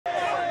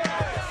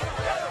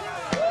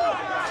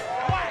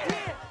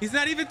He's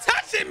not even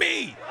touching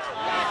me!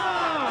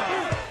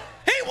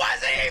 He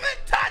wasn't even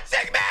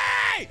touching me!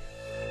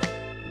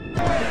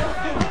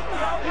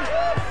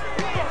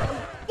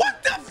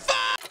 What the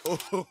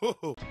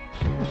fuck?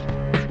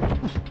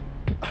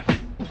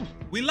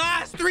 We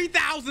lost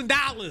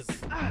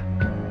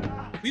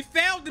 $3,000. We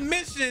failed the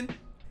mission.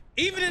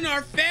 Even in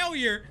our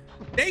failure,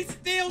 they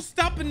still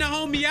stumping the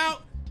homie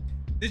out.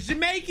 The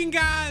Jamaican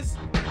guys,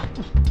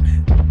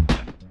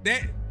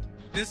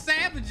 the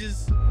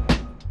savages.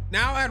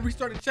 Now I had to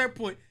restart the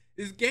checkpoint.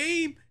 This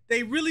game,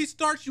 they really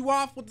start you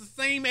off with the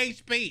same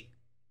HP.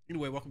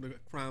 Anyway, welcome to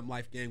Crime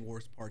Life Gang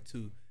Wars Part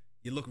 2.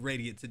 You look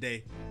radiant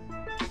today.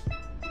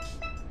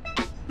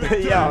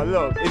 Yo,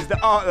 look, it's the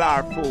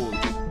Outlaw Fool.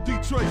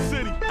 Detroit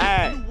City.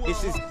 Hey,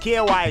 this is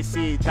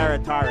KYC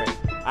territory.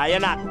 You're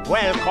not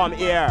welcome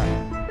here.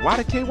 Why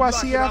the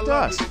KYC after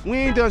us? We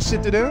ain't done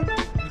shit to them.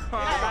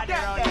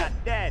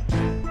 Dead.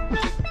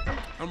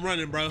 I'm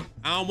running, bro.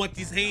 I don't want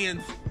these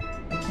hands.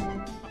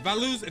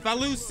 If I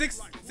lose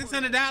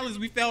 $600,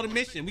 we failed the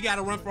mission. We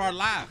gotta run for our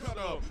lives.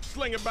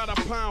 Sling about a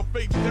pound,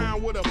 face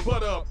down with a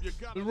butt up.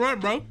 Let's run,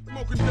 bro.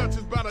 Smoking Dutch is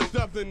about a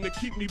dozen to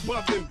keep me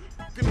buzzing.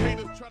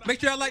 Make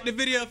sure y'all like the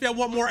video if y'all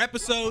want more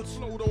episodes.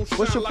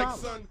 What's your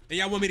problem? And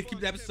y'all want me to keep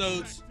the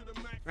episodes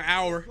an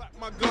hour.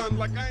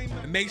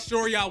 And make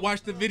sure y'all watch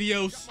the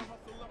videos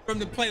from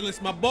the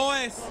playlist, my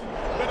boys.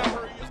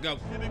 Let's go.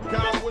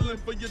 God willing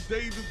for your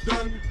days is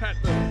done. Had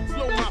to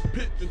slow my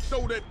pitch and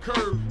throw that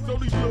curve. So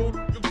these little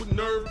niggas with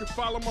nerve can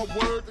follow my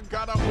words. And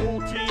got a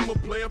whole team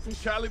of players from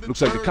Cali to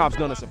Looks like the cops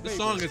done us a favor. This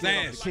song is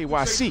ass.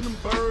 KYC.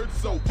 Birds,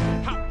 so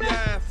hop your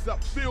ass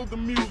up, feel the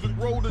music,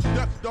 roll the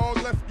Dutch dog,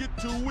 let's get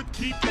to it,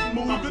 keep it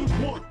moving.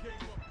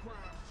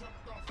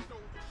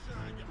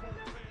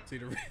 See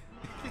the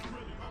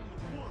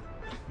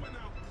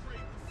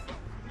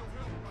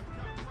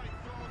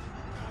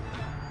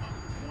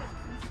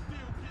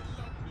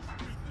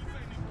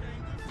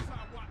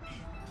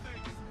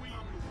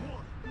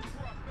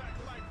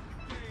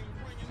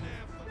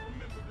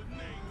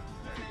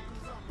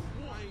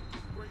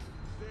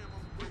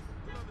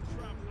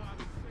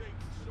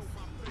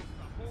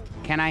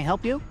Can I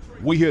help you?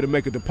 We here to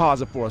make a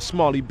deposit for a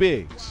Smalley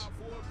Biggs.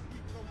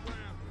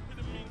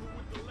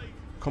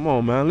 Come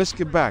on, man, let's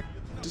get back.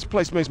 This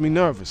place makes me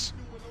nervous.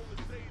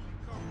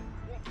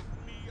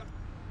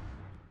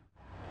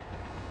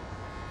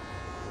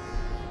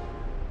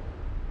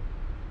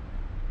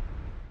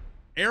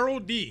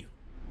 Errol D.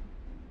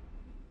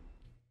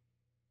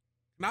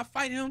 Can I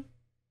fight him?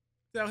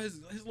 Tell his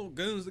little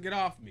goons to get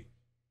off me.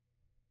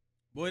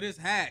 Boy, this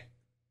hat.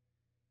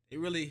 It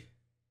really,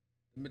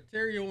 the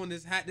material on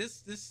this hat,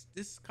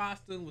 this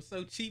costume was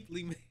so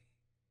cheaply made.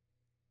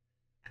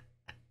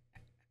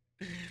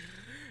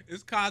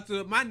 This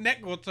costume, my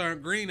neck will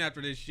turn green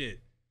after this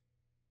shit.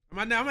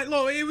 I'm like,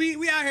 look,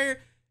 we out here.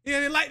 Yeah,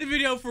 they like the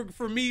video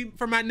for me,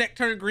 for my neck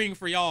turn green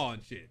for y'all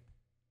and shit.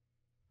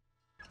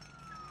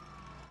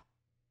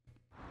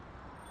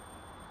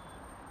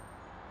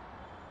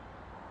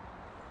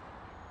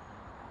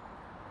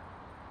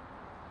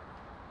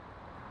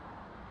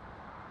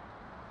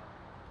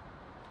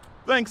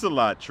 Thanks a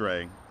lot,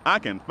 Trey. I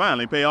can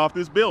finally pay off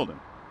this building.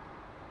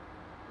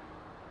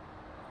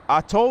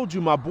 I told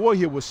you my boy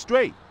here was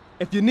straight.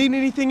 If you need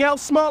anything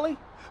else, Smalley,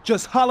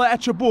 just holler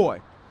at your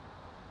boy.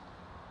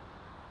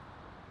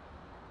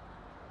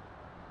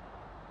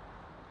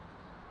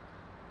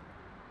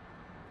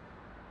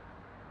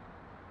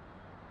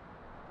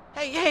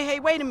 Hey,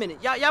 wait a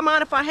minute. Y'all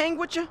mind if I hang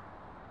with you?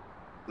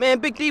 Man,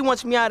 Big D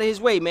wants me out of his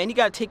way, man. He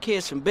gotta take care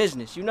of some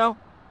business, you know?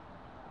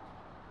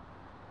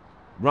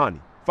 Ronnie,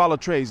 follow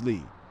Trey's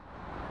lead.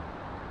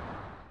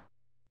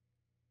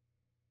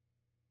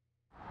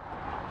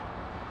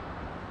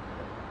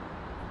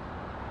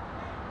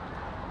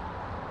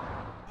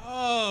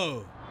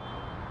 Oh.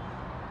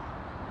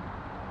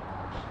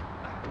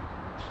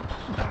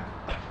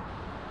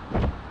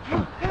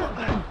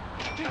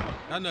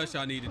 I know what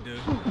y'all need to do.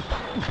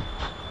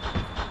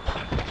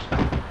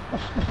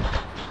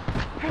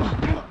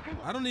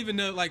 I don't even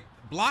know, like,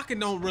 blocking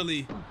don't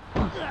really,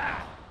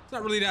 it's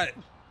not really that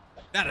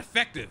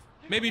effective.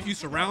 Maybe if you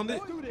surround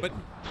it, but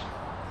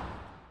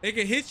they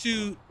can hit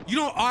you. You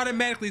don't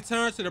automatically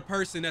turn to the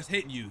person that's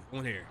hitting you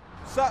on here.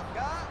 What's up,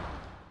 guy?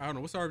 I don't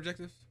know. What's our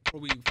objectives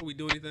before we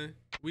do anything?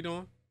 What we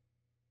doing?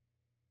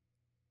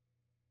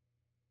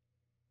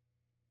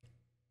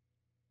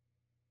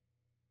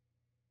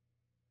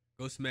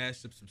 Go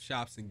smash up some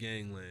shops in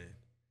Gangland.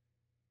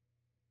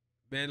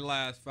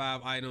 Vandalize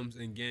 5 items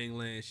in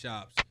Gangland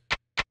shops.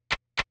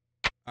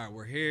 All right,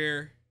 we're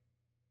here.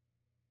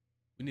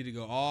 We need to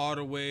go all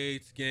the way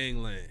to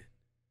Gangland.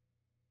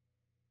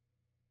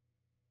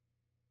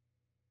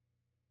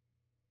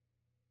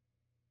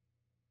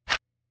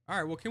 All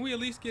right, well, can we at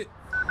least get...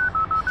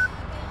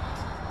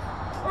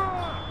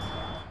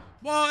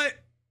 What?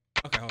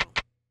 Okay, hold on.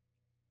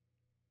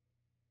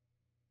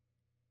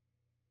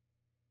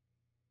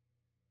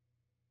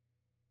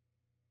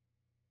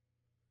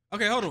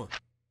 Okay, hold on.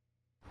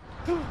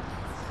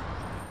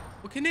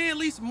 Well, Can they at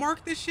least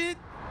mark this shit?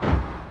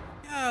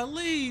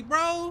 Golly,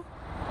 bro.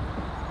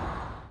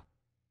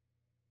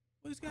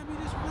 What's got me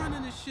just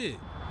running this shit?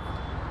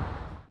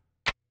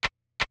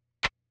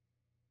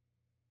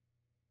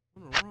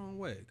 I'm the wrong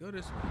way. Go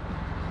this way.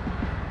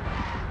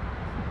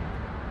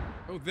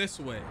 Go this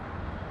way.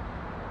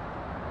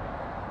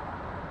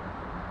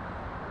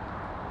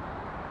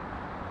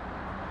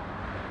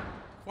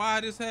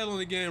 Quiet as hell on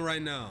the game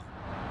right now.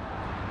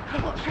 Oh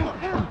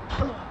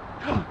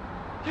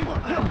my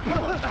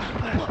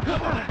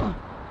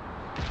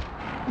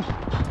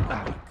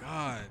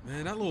God,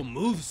 man, that little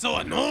move is so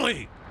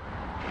annoying.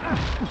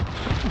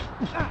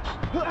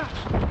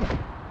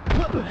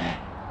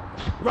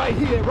 Right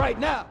here, right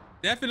now.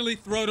 Definitely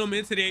throw them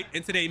into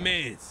they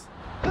mans.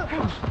 Come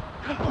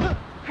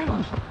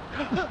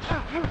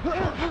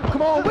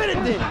on with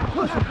it then.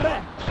 Push it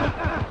back.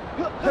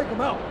 Take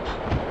him out.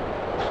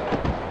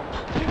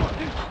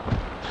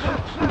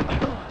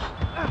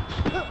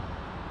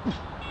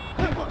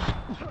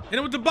 Hit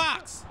him with the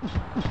box.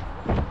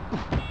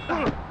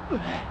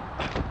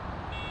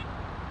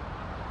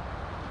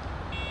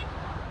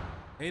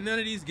 Ain't none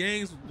of these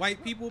gangs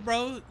white people,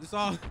 bro.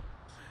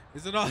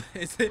 Is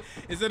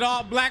it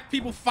all black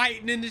people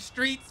fighting in the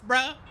streets,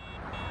 bro?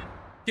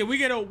 Can we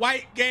get a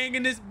white gang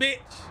in this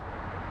bitch?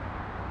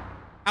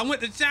 I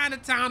went to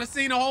Chinatown and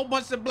seen a whole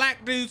bunch of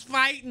black dudes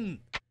fighting.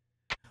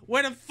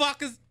 Where the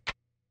fuck is...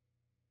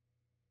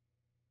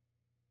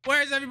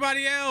 Where's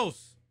everybody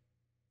else?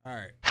 All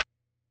right.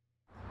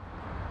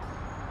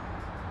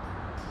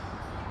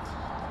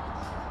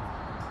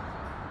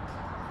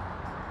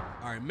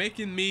 All right,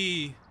 making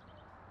me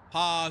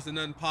pause and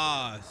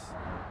unpause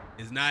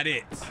is not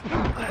it. Dude,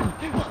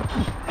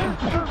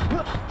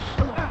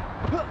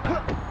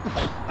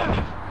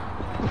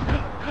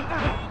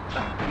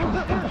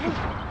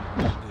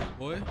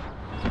 boy.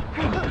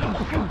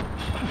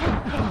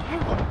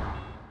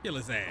 Kill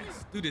his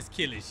ass. Do this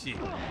killing shit.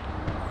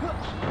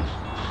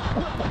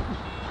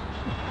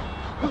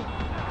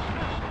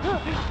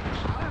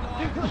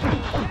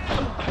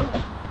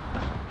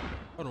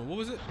 Hold on, what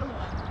was it?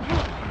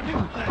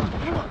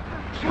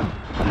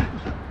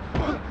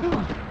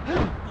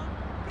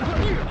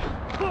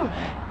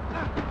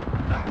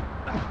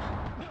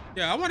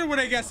 Yeah, I wonder where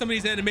they got some of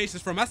these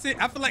animations from. I feel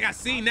like I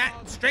seen that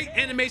straight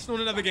animation on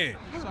another game.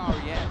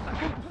 Sorry,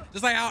 yeah.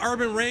 Just like how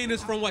Urban Reign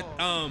is from what?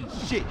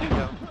 Shit, yo.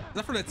 Is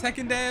that from the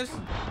Tekken devs?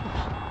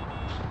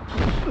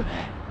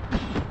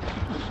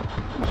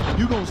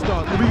 You gonna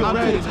start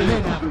rearranging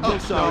men after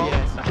this, sorry,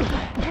 yes.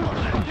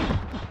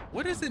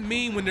 What does it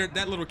mean when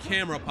that little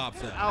camera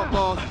pops up?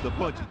 Outlaws is a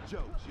bunch of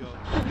jokes, yo.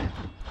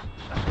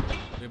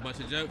 A bunch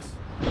of jokes.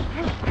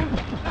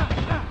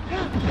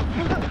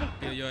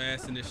 Kill your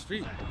ass in the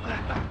street.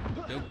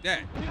 Joke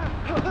that.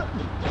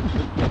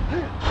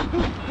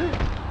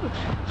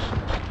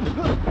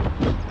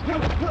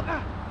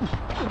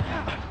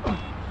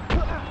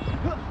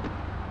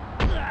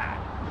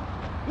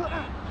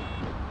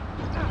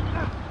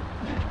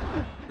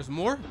 There's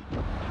more?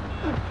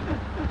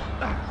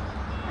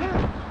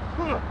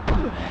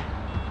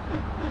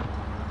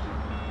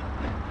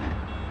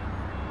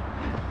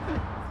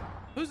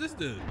 Who's this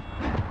dude?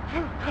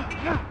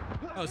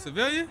 Oh,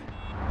 civilian?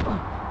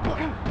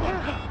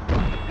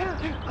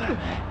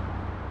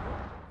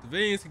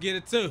 Civilians can get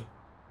it too.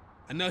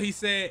 I know he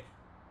said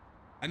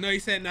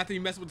not to be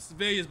messing with the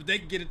civilians, but they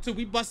can get it too.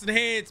 We busted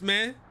heads,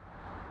 man.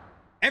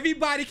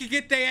 Everybody can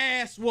get their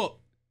ass whooped.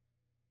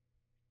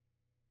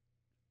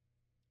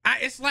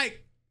 It's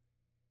like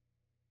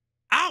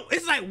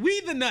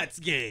we the nuts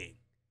gang.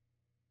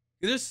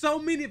 There's so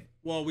many.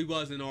 Well, we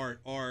was in our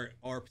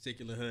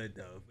particular hood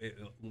though.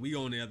 When we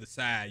on the other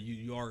side,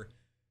 you are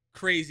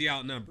crazy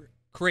outnumbered.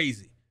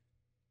 Crazy.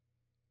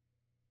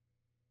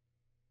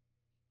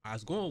 I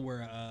was going to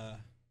wear a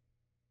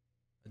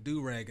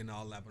do-rag and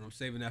all that, but I'm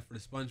saving that for the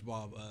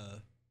SpongeBob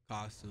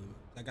costume.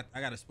 I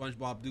got a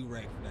SpongeBob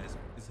do-rag for that.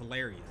 It's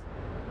hilarious.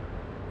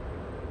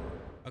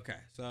 Okay,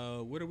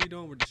 so what are we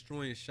doing? We're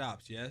destroying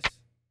shops, yes?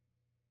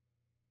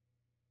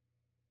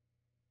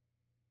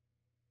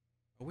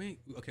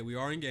 Okay, we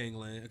are in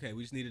gangland. Okay,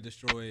 we just need to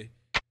destroy.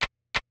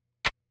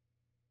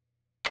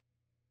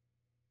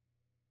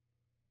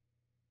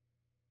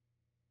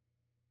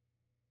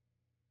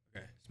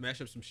 Okay,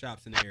 smash up some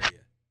shops in the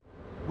area.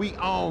 We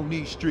own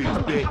these streets,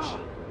 bitch.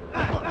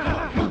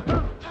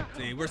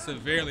 See, we're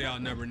severely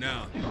outnumbered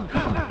now.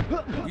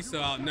 We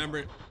so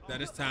outnumbered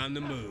that it's time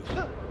to move.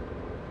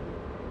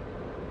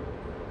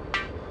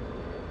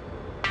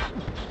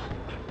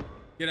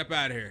 Get up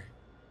out of here.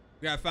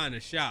 We gotta find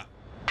a shop.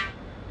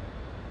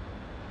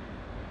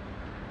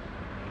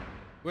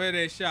 Where are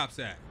their shops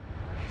at?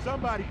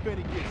 Somebody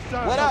finna get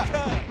served. What up?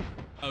 Okay.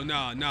 Oh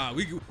no,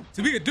 we can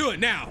do it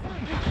now.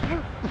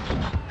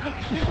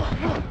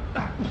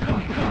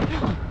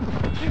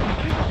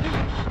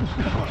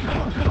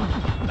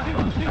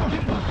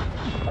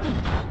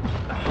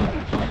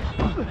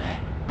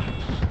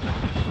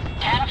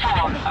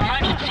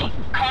 Emergency.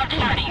 Car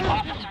 30.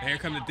 Officer. Here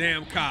come the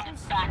damn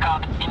cops. Back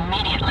up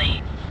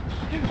immediately.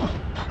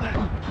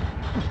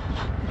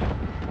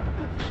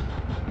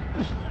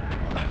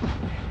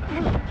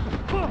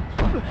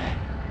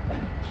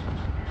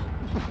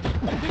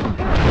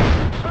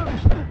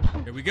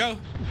 we go.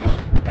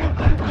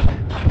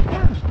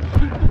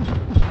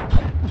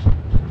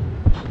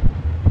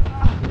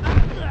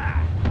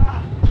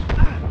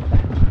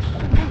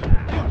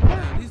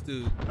 These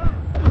dudes. Oh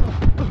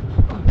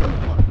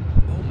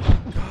my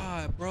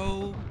God,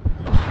 bro.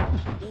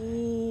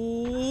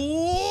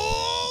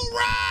 Ooh,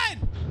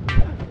 run!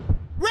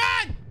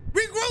 Run!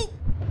 Regroup!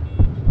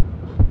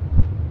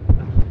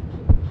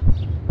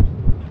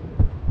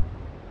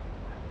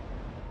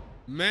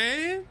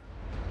 Man.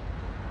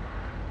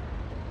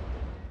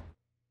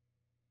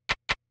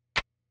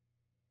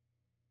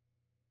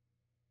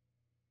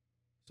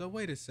 So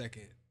wait a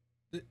second.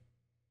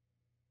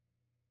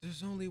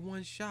 There's only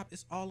one shop.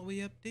 It's all the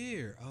way up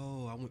there.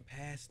 Oh, I went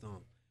past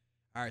them.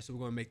 All right, so we're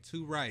gonna make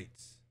 2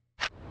 rights.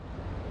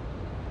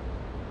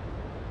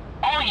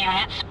 All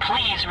units,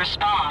 please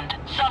respond.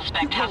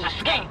 Suspect has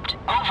escaped.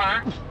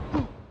 Over.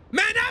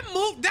 Man,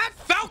 that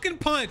falcon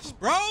punch,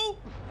 bro.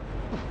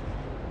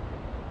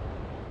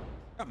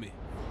 Got me.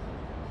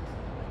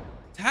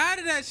 Tired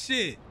of that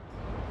shit.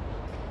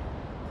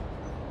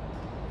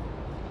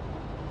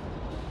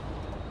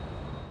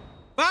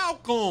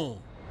 Falcon.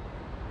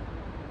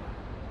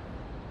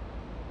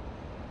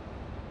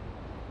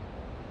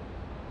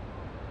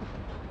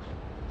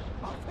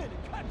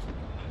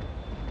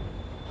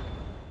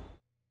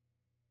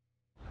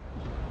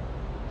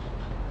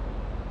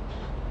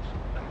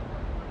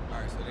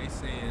 Alright, so they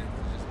saying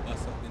just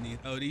bust up in these.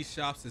 Oh, these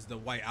shops is the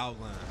white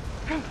outline.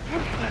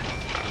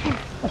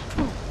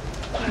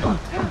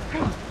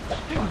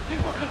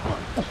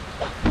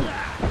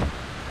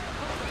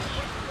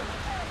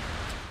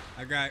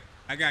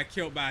 I got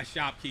killed by a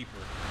shopkeeper.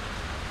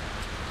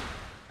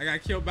 I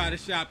got killed by the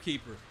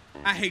shopkeeper.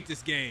 I hate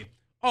this game.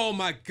 Oh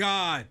my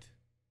God.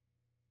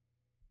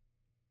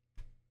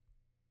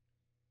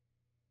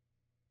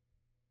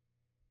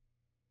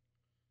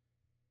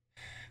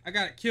 I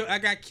got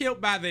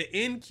killed by the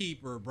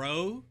innkeeper,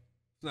 bro.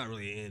 It's not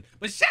really an inn,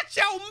 but shut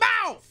your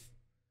mouth.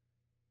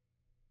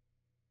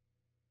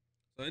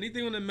 So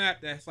anything on the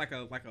map that's like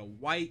a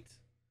white,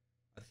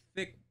 a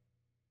thick.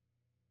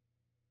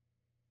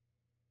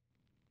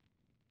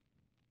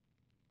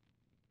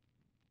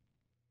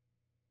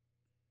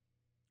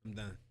 I'm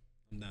done.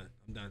 I'm done.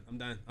 I'm done. I'm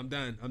done. I'm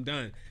done. I'm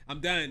done.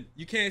 I'm done.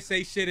 You can't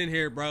say shit in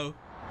here, bro.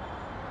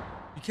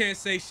 You can't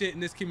say shit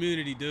in this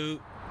community, dude.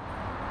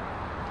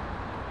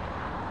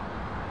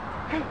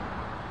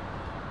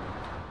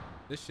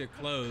 This shit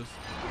closed.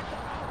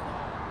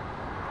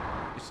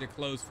 This shit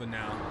closed for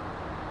now.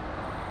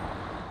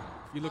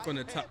 If you look on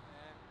the top,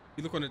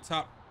 you look on the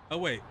top. Oh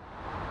wait,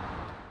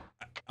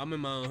 I'm in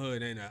my own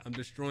hood, ain't I? I'm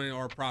destroying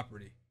our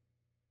property.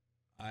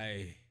 All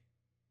right,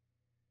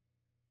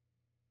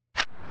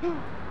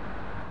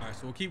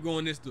 so we'll keep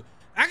going this.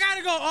 I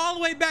gotta go all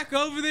the way back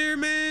over there,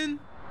 man.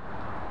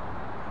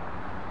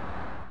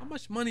 How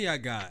much money I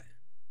got?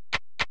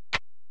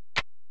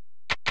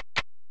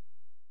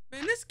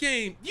 Man, this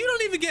game, you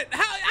don't even get,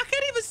 how, I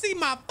can't even see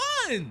my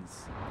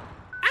funds.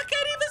 I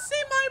can't even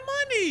see my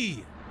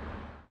money.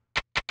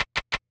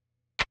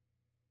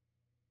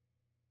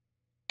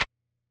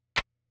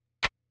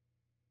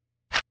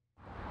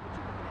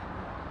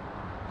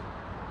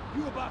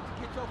 You about to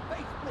get your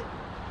face split.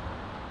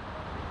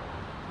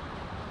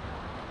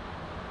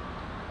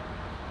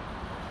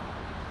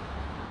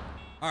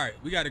 All right,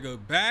 we got to go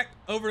back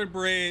over the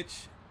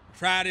bridge.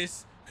 Try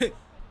this.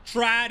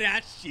 Try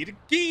that shit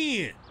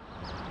again.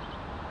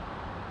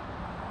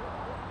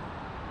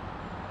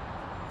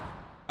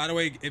 By the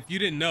way, if you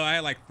didn't know, I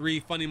had like 3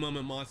 funny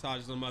moment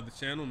montages on my other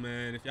channel,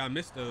 man. If y'all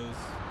missed those,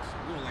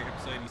 we were like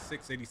episode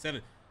 86,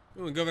 87.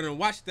 You want to go over there and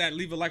watch that.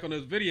 Leave a like on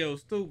those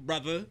videos too,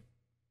 brother.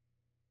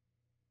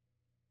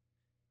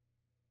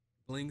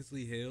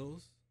 Blingsley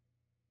Hills.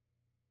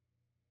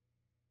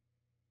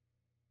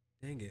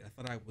 Dang it, I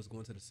thought I was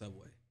going to the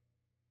subway.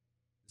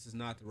 This is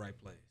not the right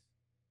place.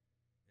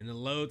 And the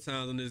load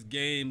times on this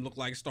game look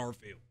like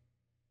Starfield.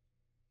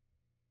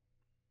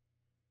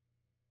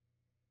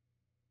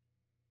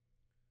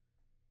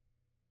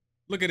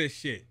 Look at this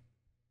shit.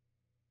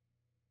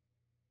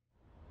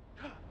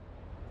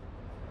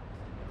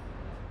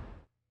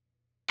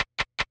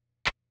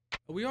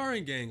 Oh, we are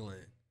in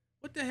gangland.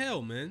 What the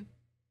hell, man?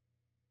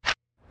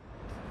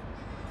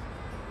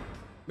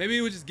 Maybe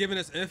he was just giving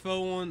us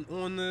info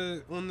on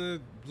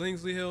the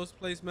Blingsley Hills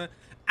place, man.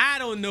 I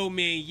don't know,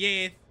 man.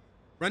 Yeah,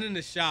 run in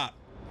the shop.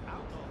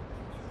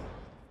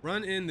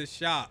 Run in the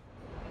shop.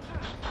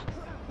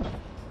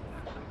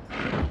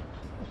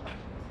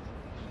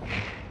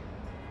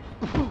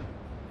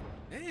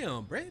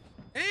 Damn, bro.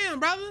 Damn,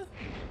 brother.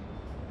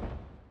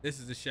 This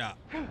is the shop.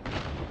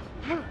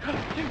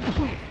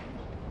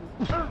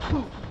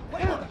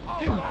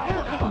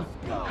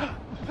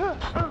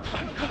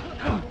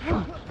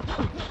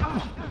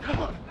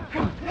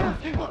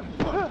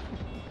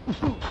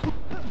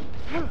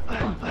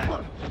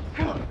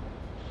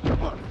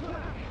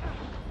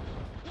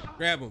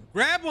 Grab him.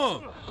 Grab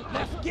him.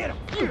 Let's get him.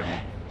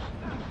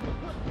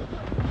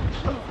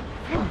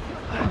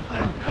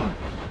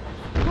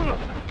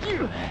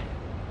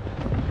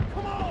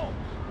 Come on.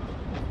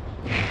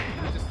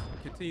 Just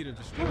continue to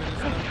destroy this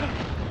stuff.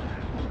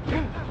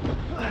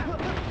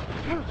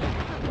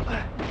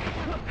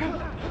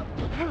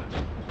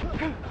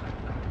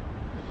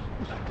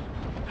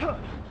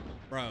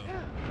 Bro.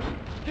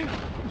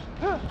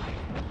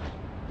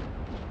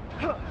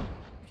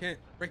 Can't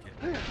break it.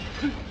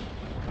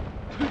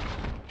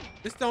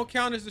 This don't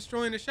count as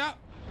destroying the shop.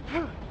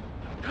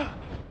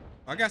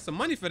 I got some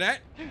money for that.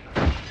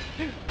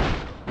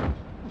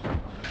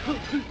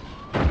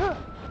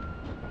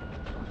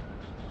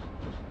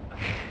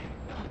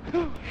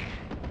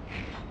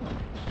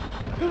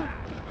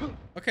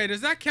 Okay,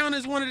 does that count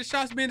as one of the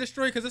shops being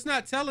destroyed? Because it's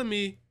not telling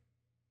me.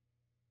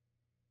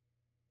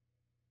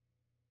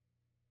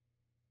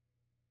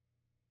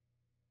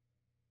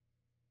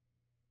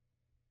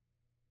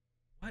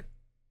 What?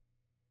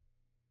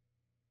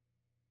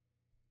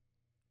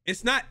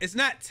 It's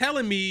not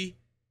telling me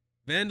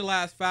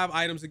vandalize 5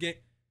 items again.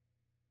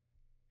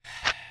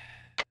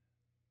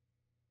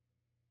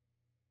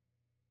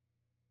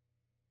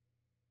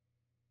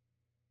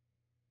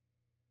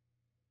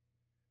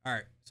 All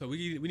right, so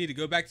we need to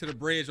go back to the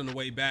bridge on the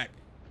way back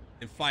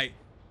and fight.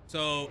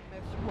 So,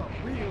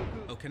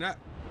 oh, can I?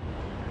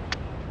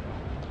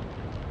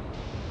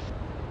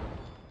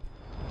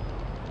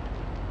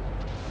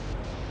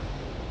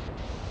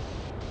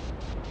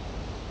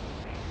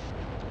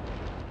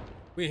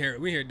 We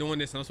here doing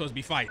this, and I'm supposed to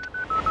be fighting.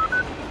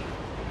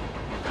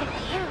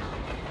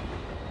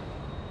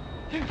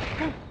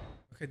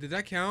 Okay, did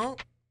that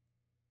count?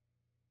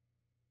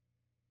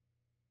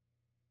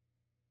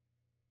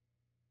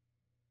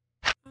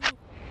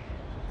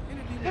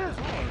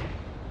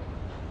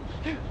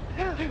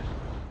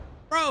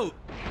 Bro,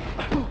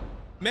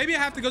 maybe I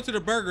have to go to the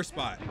burger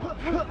spot.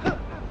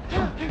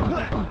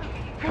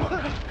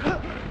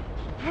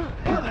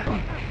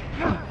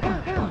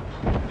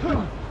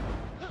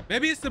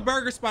 Maybe it's the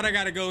burger spot I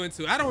gotta go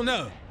into. I don't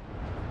know.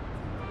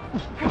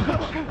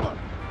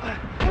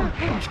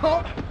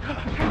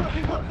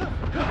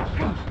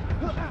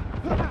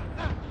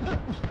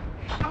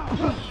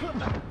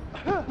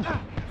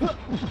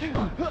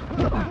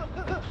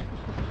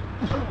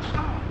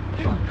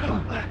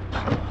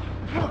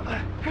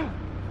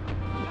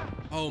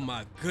 Oh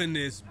my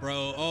goodness,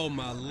 bro. Oh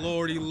my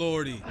lordy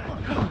lordy.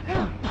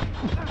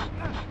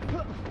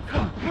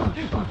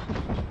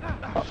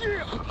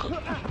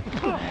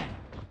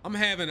 I'm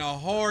having a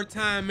hard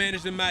time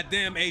managing my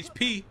damn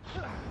HP.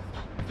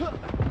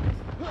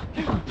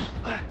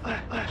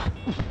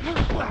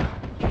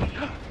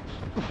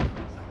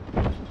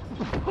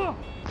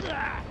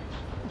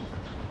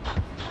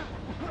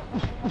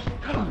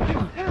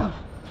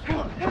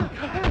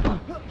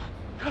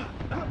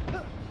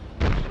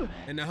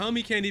 And the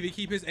homie can't even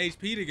keep his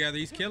HP together.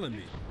 He's killing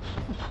me.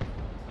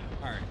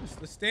 All right,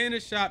 let's stay in the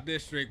shop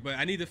district, but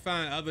I need to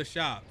find other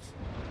shops.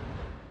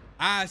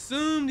 I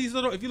assume these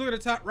little, if you look at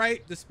the top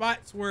right, the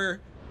spots where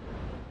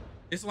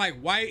it's like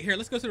white. Here,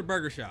 let's go to the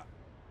burger shop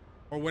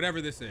or whatever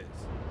this is.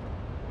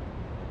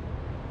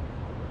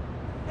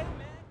 Hey,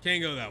 man.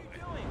 Can't go that way.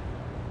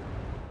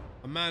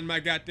 I mind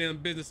my goddamn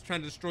business trying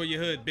to destroy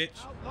your hood,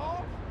 bitch.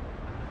 Outlaw?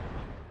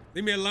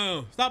 Leave me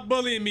alone. Stop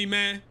bullying me,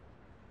 man.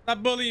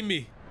 Stop bullying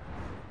me.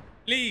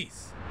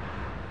 Please.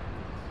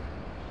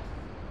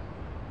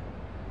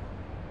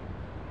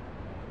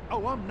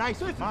 Oh, I'm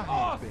nice with my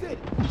our hand, city.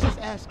 baby. Just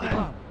ask your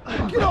mama.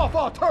 Get off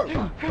our turf!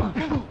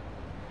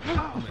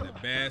 I'm in a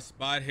bad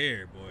spot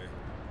here, boy.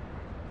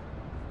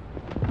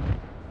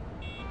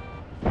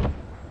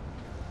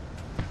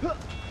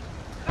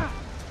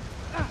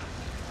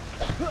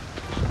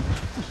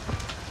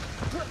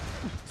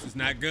 This is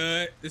not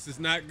good. This is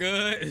not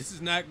good. This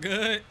is not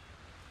good.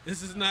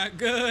 This is not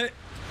good.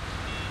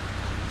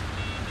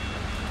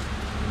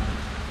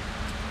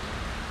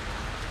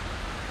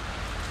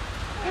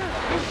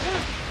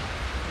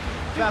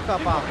 Back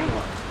up out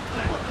here.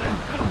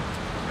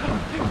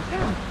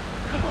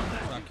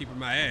 Stop keeping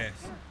my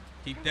ass.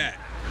 Keep that.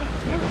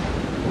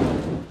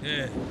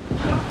 Yeah.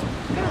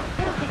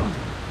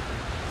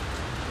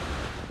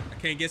 I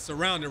can't get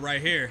surrounded right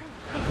here.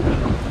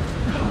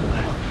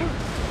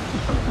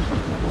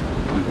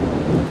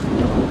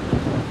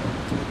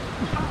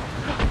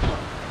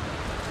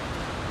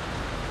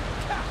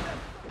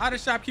 How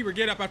did shopkeeper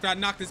get up after I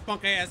knocked this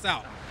punk ass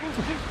out?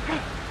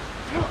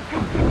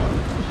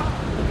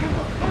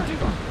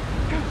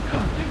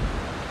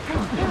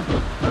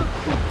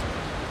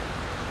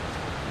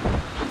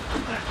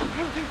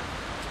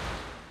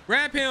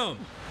 Grab him.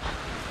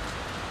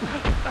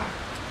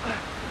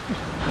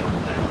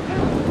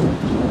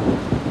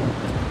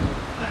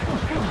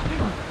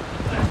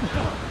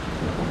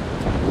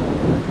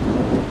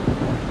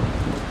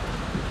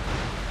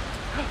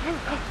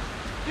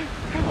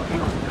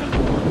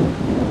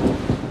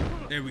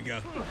 There we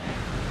go.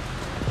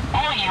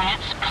 All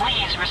units,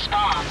 please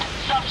respond.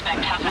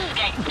 Suspect has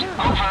escaped.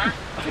 Over.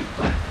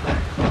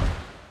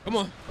 Come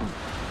on.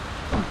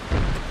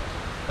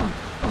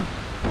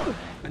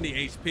 I need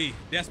HP.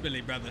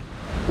 Desperately, brother.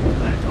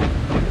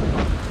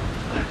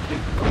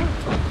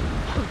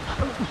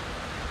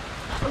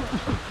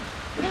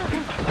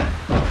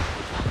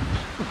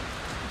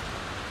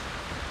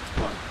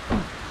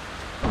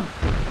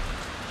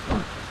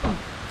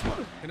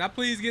 Can I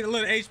please get a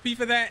little HP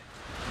for that?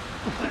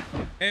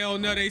 Hell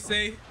no, they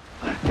say.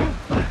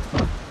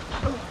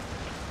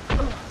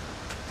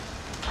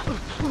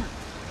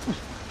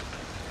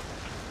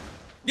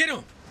 Get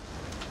him!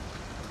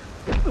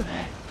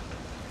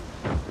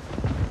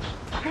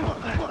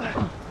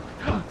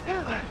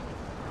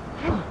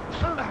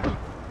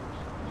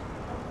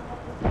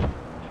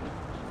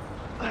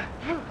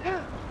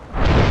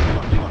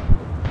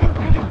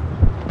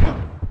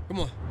 Come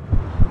on.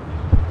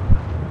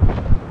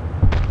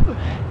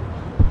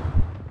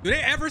 Do they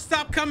ever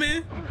stop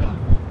coming?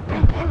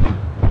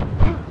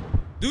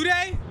 Do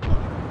they?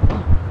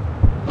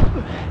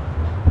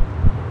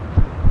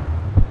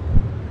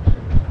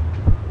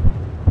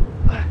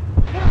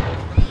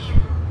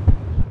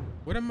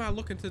 What am I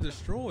looking to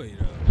destroy,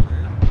 though,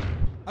 man?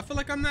 I feel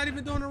like I'm not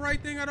even doing the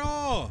right thing at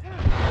all.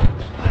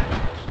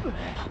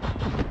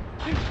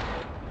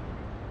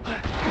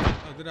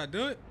 Oh, did I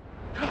do it?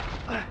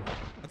 I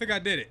think I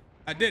did it.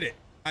 I did it.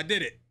 I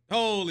did it.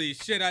 Holy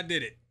shit, I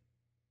did it.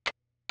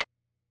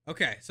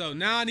 Okay, so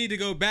now I need to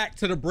go back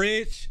to the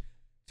bridge,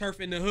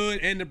 turf in the hood,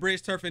 and the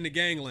bridge, turf in the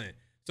gangland.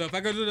 So if I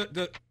go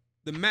to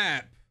the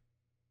map,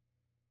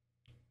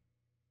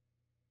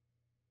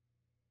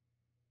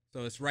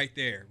 so it's right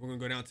there. We're gonna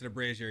go down to the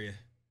bridge area.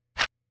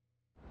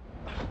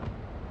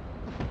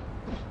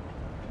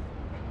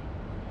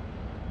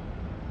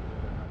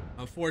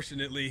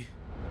 Unfortunately,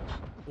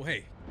 well,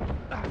 hey,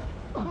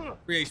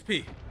 3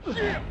 HP.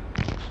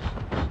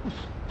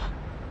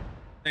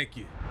 Thank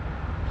you.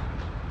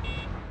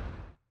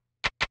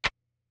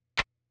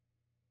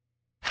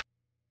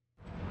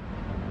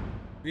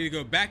 We need to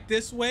go back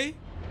this way.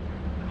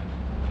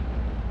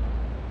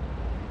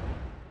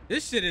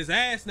 This shit is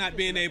ass not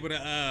being able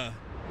to,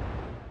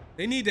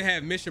 they need to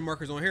have mission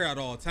markers on here at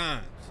all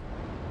times.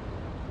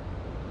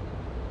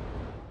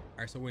 All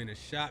right, so we're in the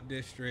shop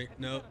district.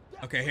 Nope.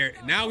 Okay, here.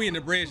 Now we in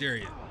the bridge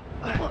area.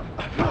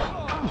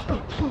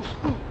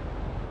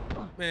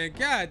 Man,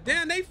 god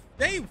damn, they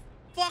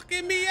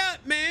fucking me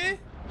up, man.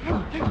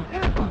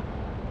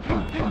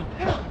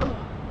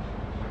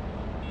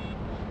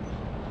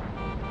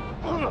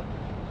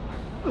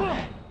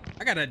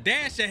 I got a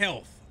dash of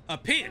health, a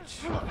pinch.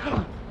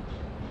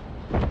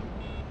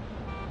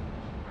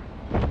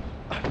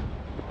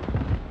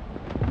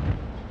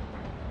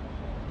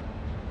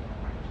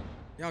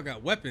 Y'all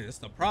got weapons, that's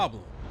the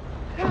problem.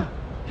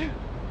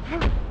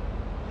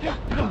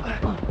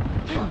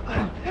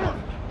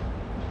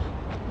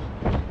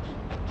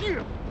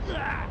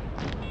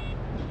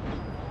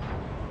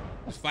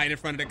 Just fight in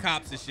front of the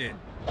cops and shit.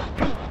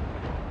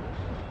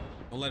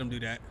 Don't let them do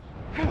that.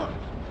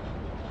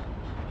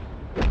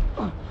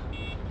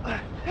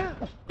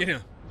 Get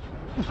him.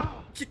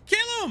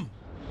 Kill him!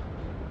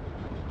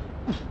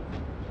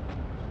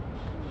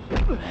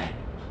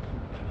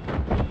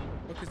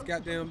 Look his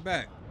goddamn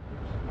back.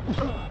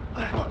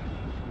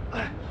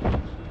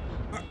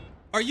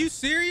 Are you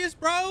serious,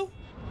 bro?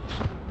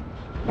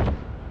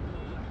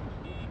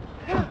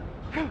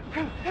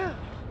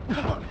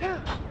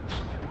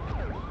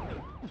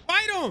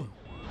 Fight him!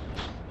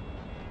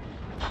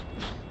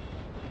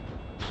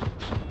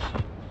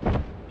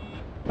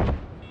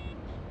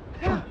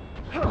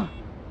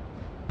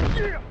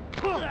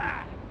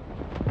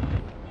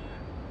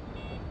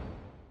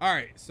 All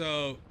right,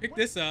 so pick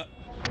this up.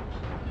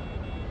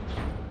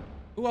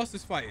 Who else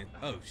is fighting?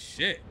 Oh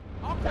shit.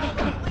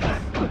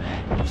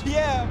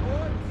 Yeah,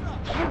 boy.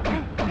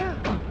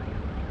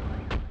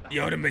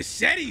 Yo, the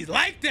machetes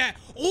like that.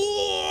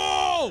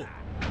 Ooh!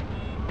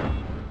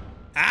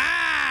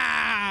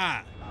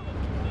 Ah!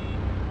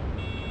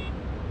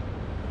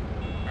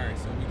 All right,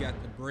 so we got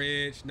the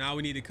bridge. Now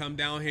we need to come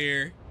down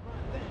here.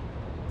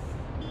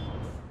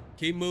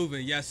 Keep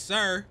moving. Yes,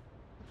 sir.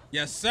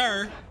 Yes,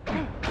 sir.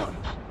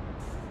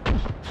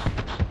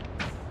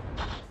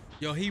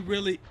 Yo, he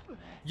really...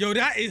 Yo,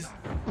 that is...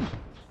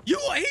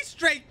 He's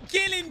straight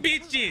killing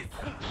bitches.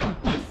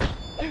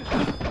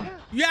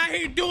 You out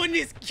here doing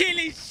this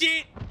killing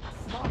shit.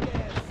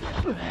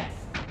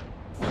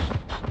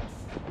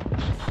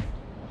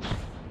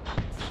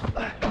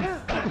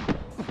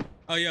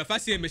 Oh, yeah, if I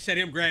see a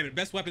machete, I'm grabbing it.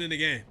 Best weapon in the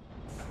game.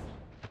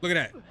 Look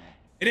at that.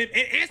 It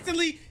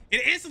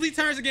instantly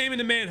turns the game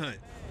into manhunt.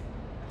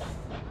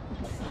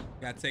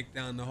 Gotta take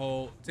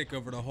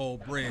over the whole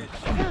bridge.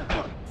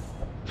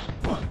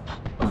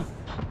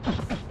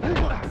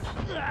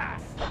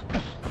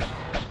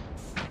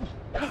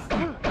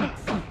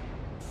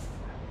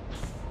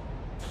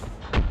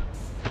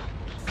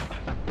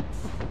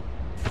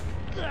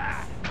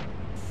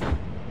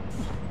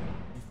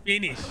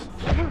 Finish.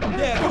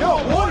 Yeah, go,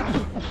 boy.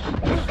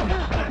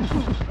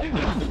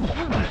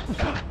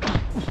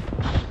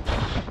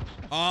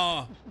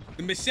 Oh,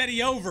 the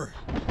machete over.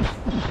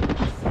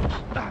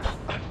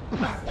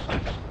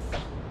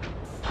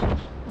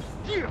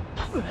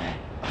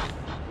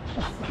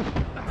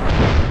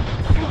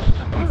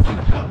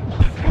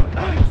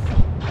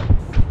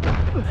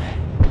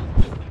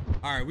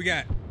 All right, we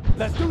got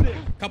Let's do this.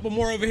 a couple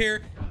more over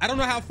here. I don't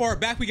know how far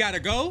back we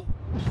gotta go.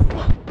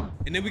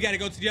 And then we gotta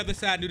go to the other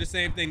side and do the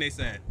same thing they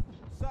said.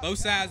 Both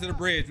sides of the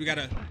bridge. We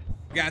gotta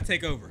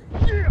take over.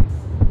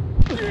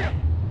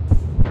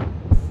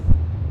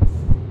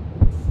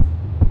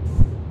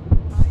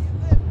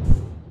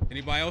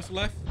 Anybody else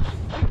left?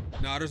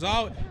 No, there's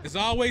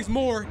always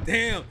more.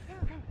 Damn.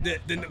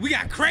 We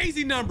got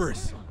crazy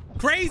numbers.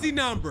 Crazy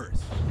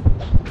numbers.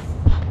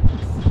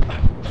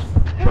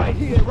 Right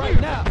here, right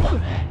now.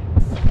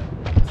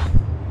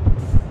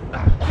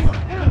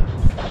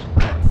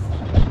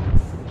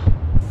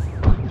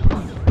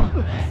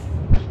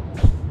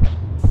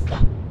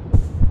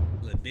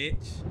 Little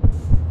bitch.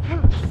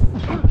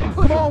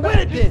 Come on with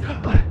it then.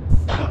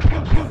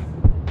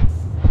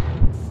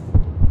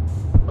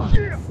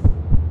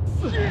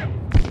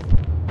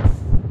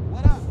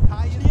 What up?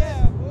 How you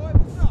yeah, boy?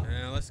 What's up?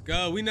 Man, let's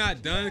go. We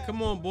not done.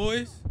 Come on,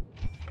 boys.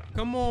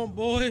 Come on,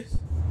 boys.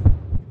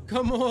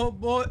 Come on,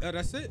 boy. Oh,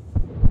 that's it.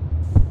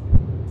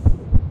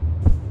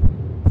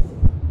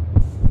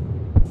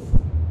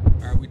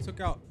 All right, we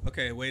took out.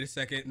 Okay, wait a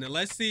second. Now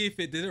let's see if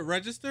it did it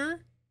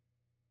register.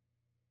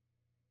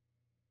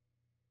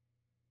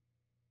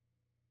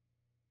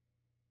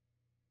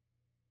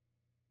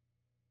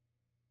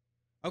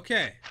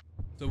 Okay,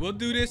 so we'll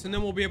do this and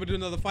then we'll be able to do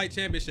another fight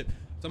championship.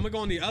 So I'm gonna go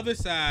on the other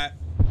side.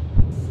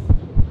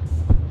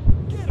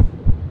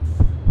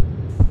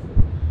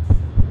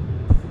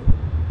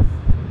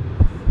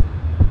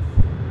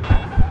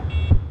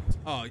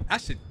 Oh, I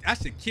should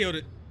kill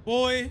it,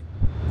 boy.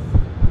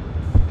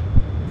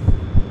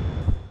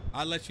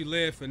 I'll let you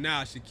live for now.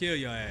 I should kill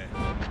your ass.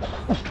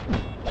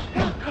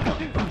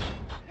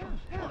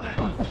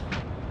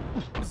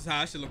 This is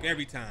how I should look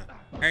every time.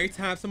 Every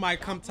time somebody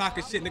come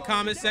talking shit in the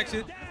comment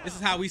section, this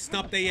is how we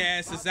stump their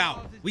asses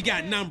out. We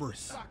got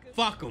numbers.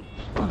 Fuck them.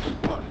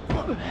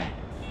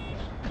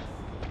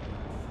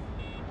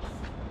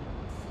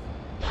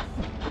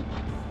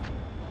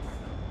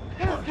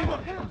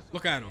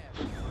 Look at him.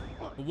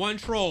 One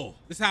troll.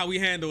 This is how we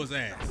handle his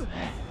ass.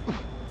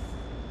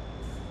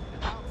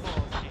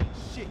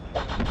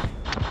 Got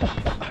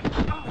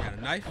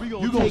a knife?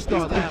 You gonna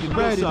start thinking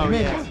real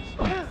sorry asses.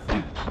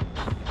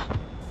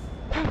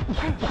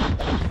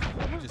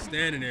 Just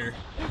standing there.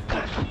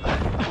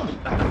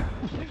 I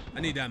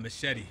need that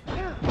machete.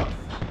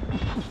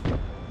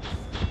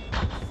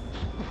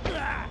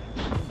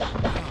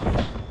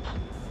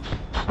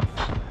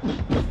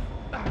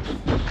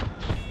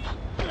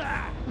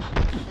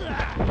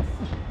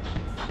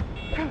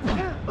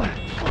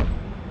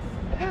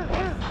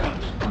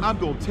 I'm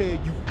gonna tear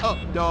you up,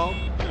 dog.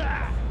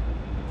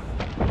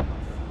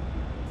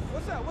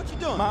 What's up? What you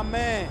doing? My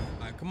man.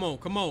 All right, come on,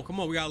 come on, come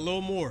on. We got a little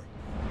more.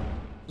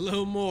 A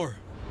little more.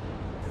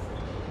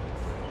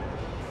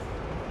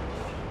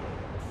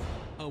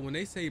 Oh, when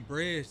they say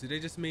bridge, do they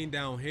just mean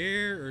down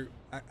here?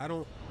 Or I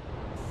don't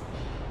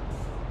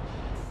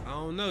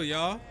know,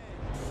 y'all.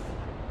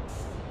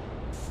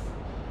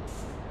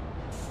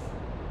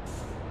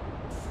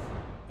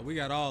 Oh, we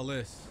got all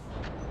this.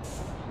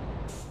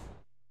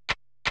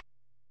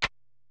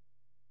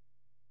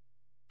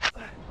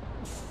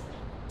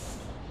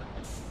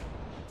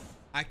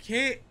 I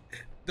can't.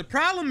 The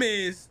problem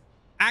is,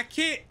 I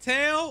can't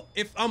tell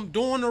if I'm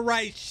doing the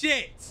right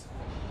shit.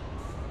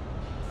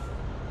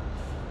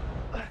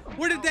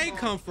 Where did they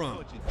come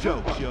from?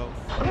 Jokes, yo.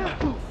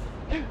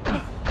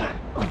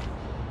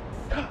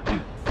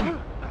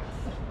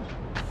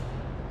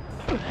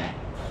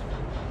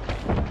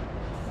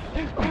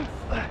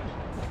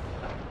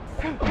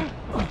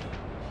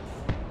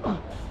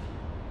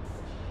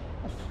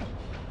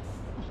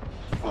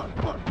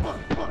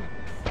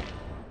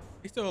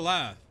 He's still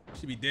alive.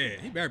 Should be dead.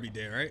 He better be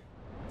dead, right?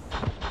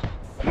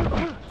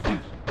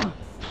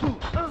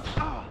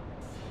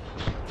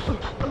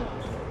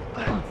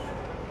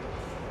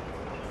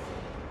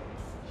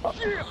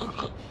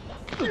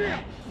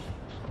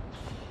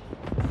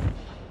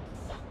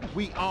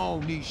 We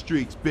own these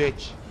streets,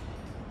 bitch.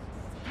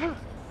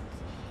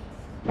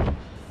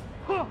 All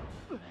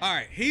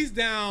right, he's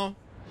down.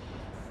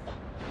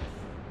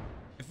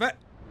 If I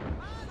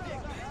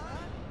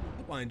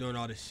hope I ain't doing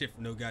all this shit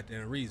for no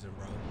goddamn reason,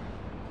 bro.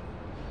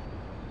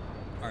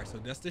 All right, so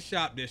that's the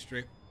shop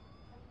district.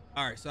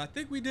 All right, so I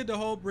think we did the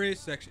whole bridge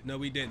section. No,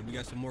 we didn't. We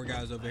got some more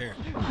guys over here.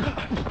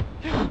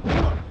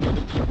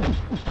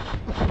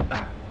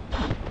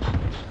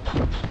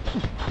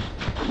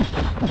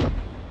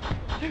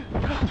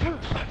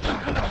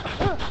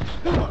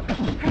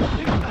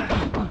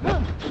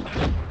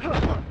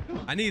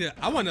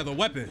 I want another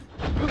weapon.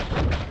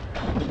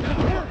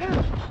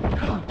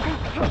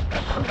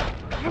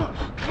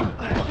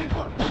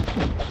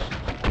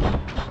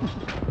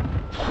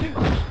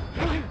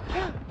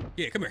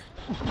 Yeah, come here.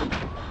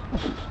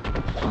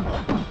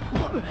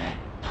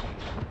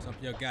 Stomp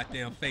your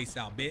goddamn face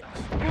out, bitch.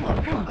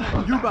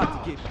 You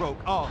about to get broke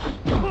off.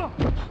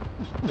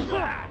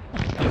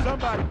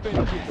 Somebody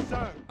finna get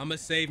served. I'm gonna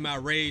save my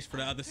rage for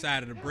the other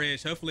side of the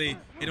bridge. Hopefully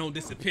it don't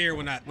disappear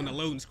when the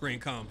loading screen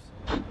comes.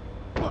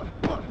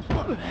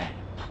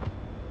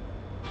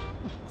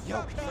 Yo,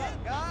 what's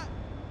up, God?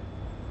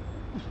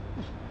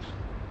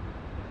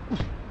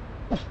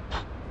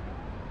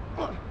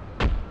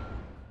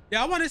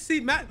 Yeah, I want to see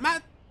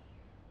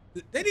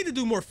they need to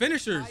do more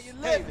finishers.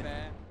 Hey,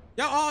 man.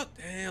 Y'all all,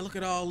 damn, look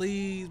at all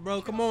these,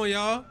 bro. Come on,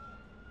 y'all.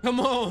 Come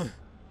on.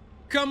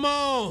 Come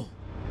on.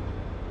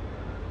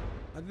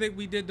 I think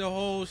we did the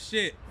whole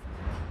shit.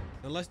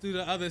 Now let's do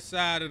the other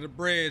side of the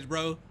bridge,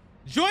 bro.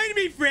 Join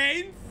me,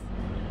 friends.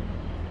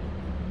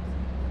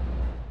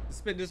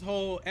 Spent this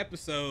whole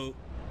episode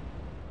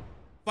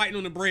fighting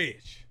on the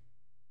bridge.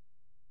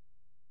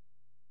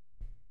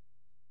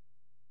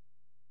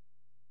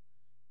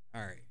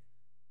 All right.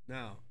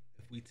 Now,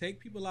 if we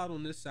take people out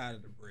on this side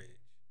of the bridge,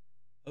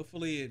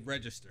 hopefully it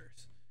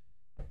registers.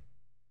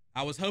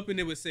 I was hoping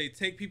it would say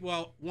take people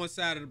out one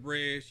side of the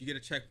bridge, you get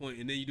a checkpoint,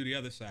 and then you do the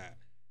other side.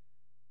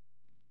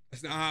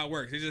 That's not how it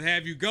works. They just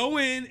have you go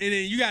in, and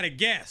then you gotta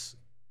guess.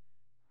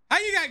 How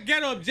you got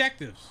ghetto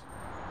objectives?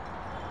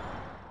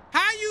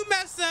 How you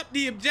mess up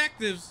the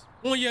objectives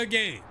on your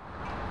game?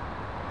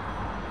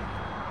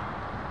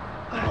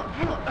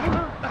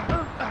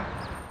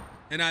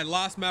 And I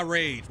lost my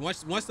rage.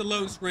 Once the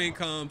load screen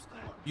comes,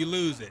 you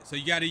lose it. So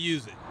you gotta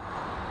use it.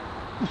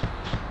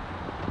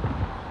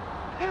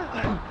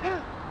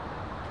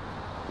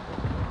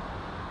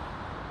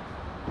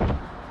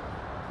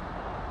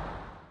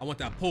 I want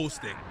that pull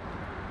stick.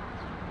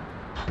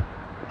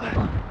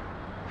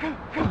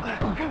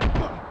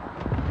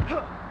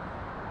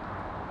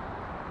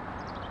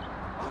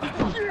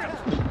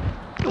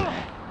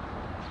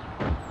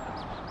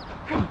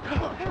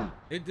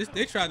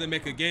 They tried to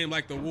make a game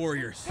like the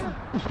Warriors.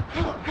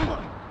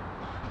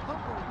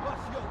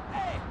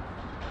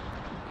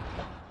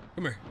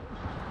 Come here.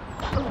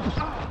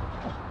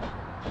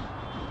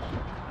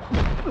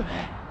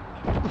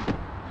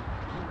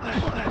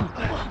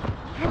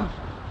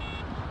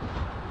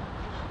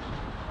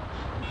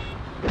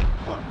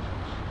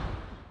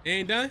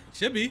 Ain't done?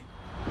 Should be.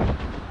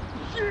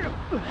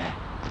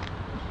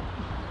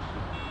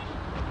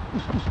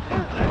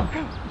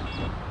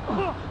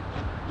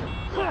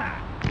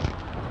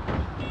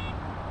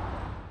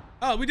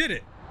 Oh, we did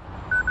it.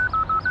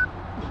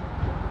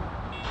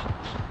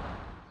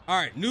 All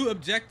right, new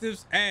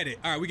objectives added.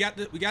 All right, we got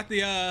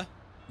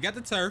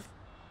the turf.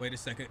 Wait a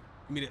second.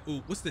 Give me the,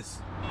 ooh, what's this?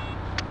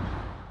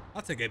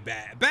 I'll take a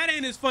bat. Bat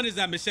ain't as fun as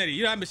that machete.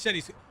 You know, that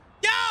machete's,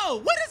 yo,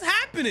 what is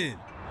happening?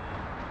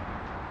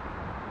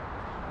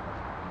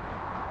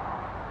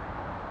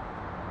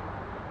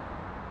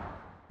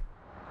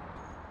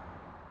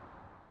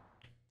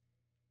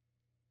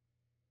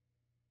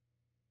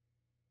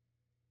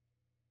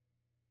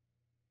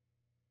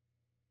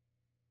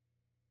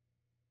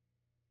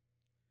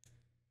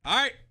 All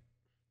right.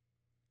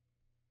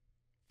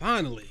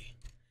 Finally.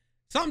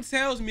 Something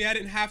tells me I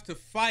didn't have to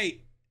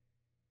fight.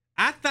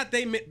 I thought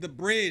they meant the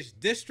bridge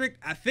district.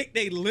 I think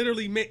they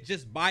literally meant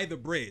just by the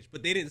bridge,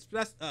 but they didn't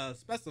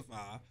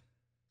specify.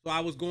 So I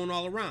was going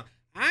all around.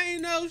 I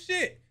ain't know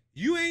shit.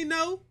 You ain't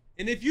know.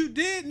 And if you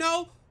did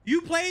know,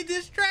 you played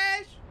this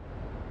trash.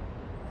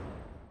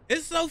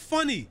 It's so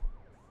funny.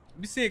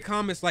 You seeing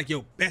comments like,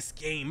 yo, best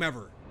game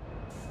ever.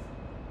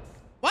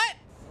 What?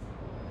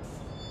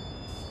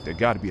 There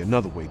gotta be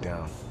another way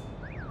down.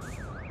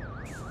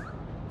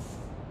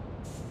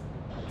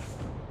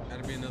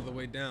 Gotta be another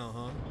way down,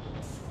 huh?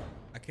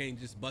 I can't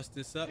just bust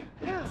this up.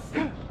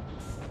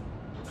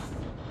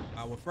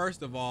 Well,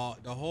 first of all,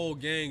 the whole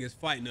gang is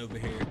fighting over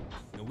here,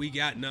 and we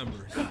got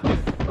numbers.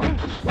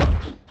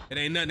 It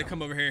ain't nothing to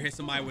come over here and hit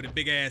somebody with a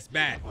big ass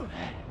bat.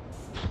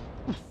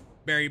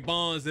 Barry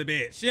Bonds a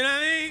bitch, you know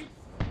what I mean?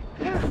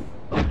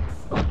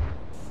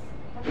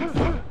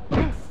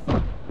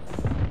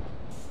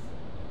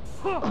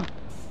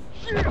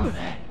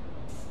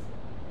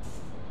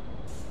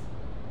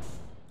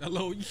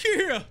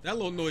 That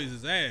little noise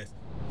is ass.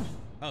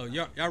 Oh,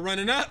 y'all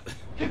running up?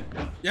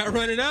 Y'all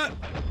running up?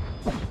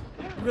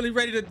 You really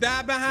ready to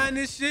die behind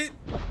this shit?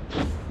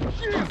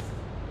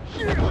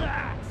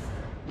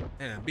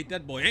 Damn, beat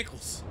that boy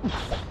ankles.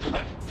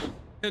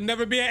 He'll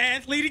never be an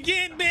athlete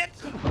again,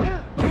 bitch.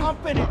 I'm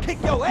finna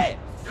kick your ass.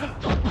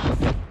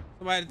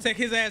 Somebody to take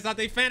his ass out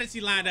their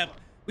fantasy lineup.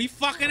 We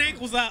fucking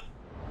ankles up.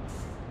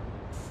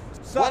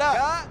 What up,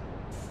 God?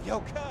 Yo,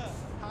 cuz,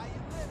 how you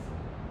living?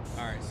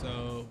 All right,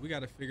 so we got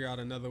to figure out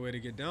another way to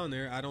get down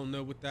there. I don't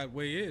know what that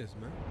way is,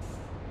 man.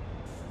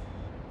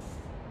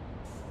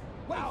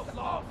 Wow,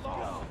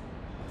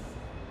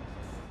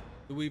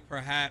 Do we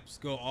perhaps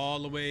go all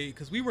the way?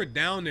 Because we were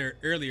down there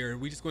earlier. Are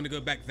we just going to go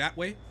back that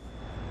way?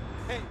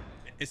 Hey.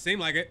 It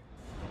seemed like it.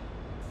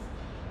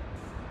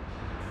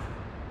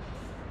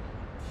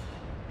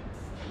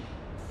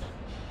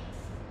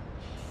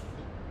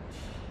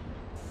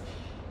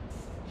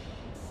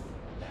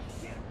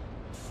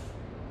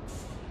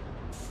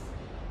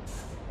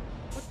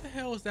 What the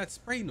hell is that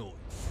spray noise?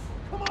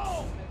 Come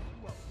on.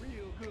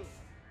 Real good.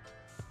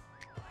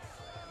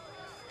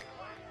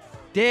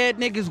 Dead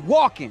niggas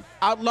walking.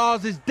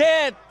 Outlaws is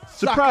dead.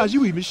 Surprised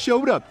you even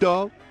showed up,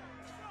 dog.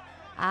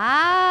 Oh,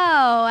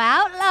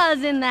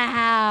 outlaws in the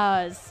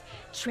house.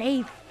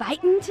 Trey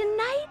fighting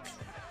tonight?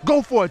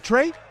 Go for it,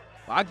 Trey.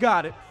 I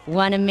got it.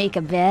 Wanna make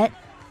a bet?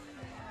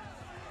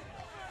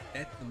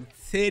 That's some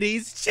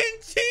titties,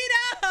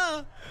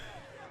 Chinchita.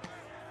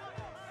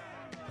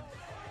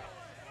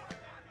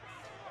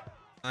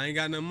 I ain't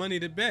got no money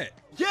to bet.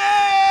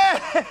 Yeah!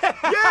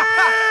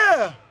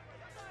 Yeah!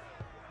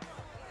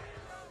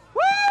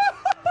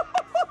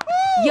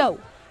 Yo,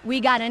 we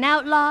got an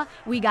outlaw,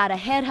 we got a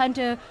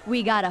headhunter,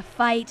 we got a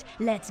fight.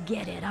 Let's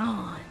get it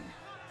on.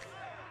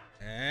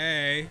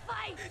 Hey.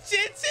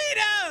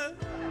 Chinchita!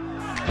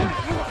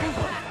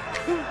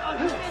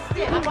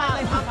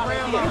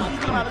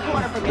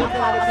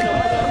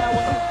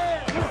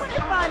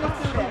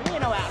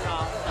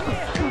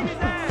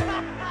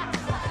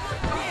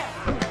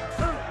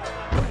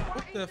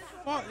 What the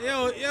fuck?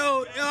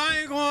 Yo, I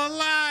ain't gonna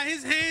lie.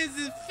 His hands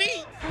and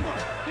feet.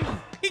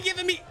 He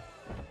giving me.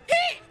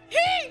 He.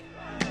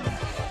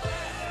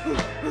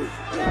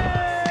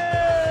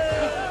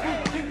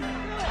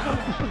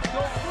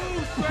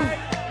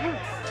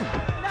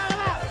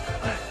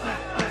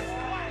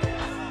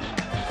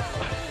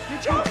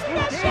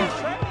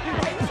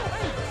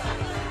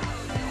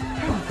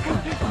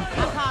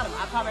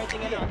 I caught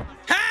everything in there.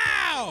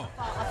 How?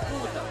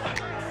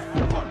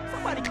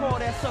 Somebody call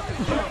that sucker.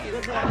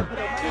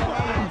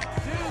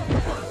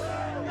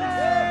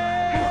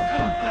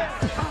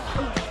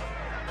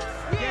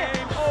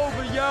 Game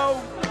over, yo.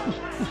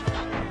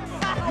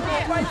 You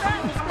gonna fight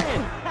back?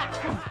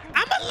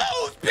 I'ma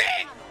lose,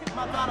 bitch.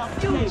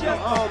 You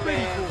just oh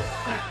man.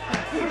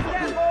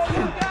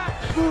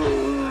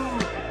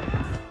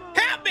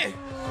 Help me.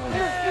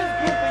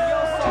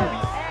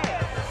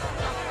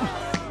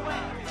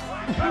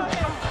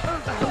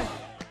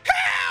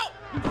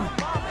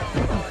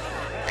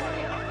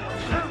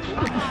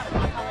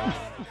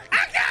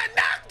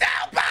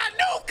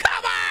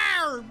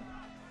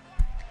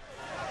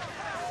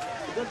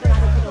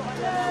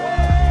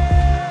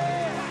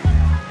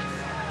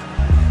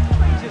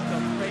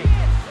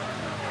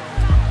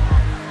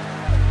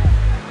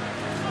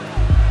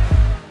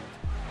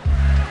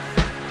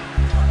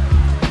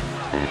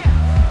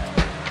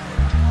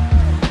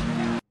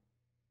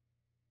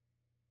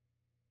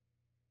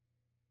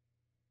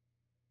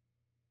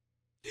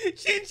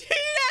 Chinchilla!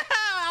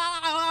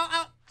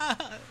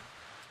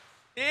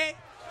 Hey,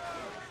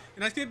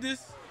 can I skip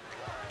this?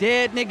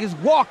 Dead niggas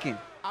walking.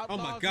 Oh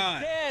my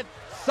God. Dead,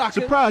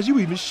 sucker. Surprised you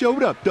even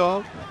showed up,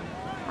 dog.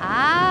 Oh,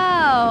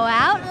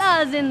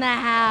 outlaws in the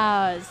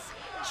house.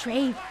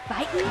 Trey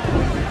fighting?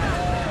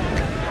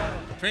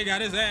 Trey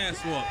got his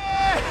ass whooped.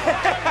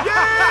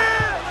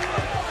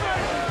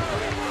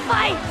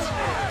 Fight!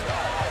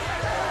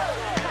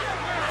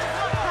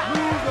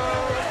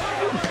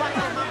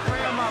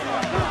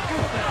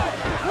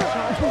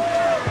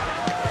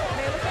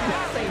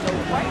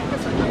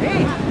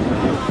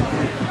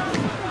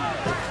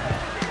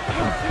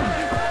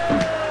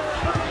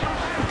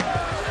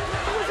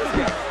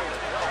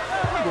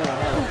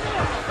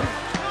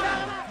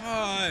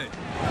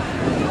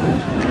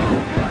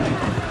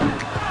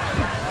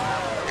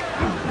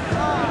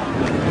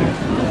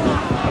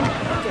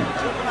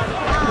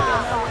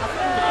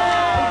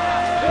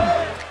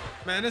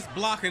 Man, it's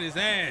blocking his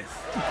ass.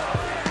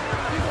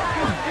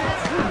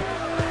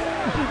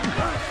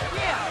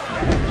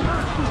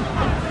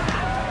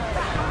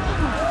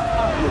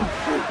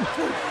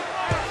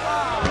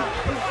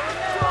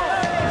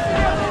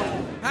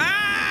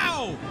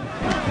 How?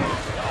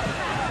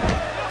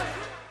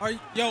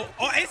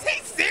 Is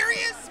he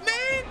serious,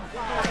 man?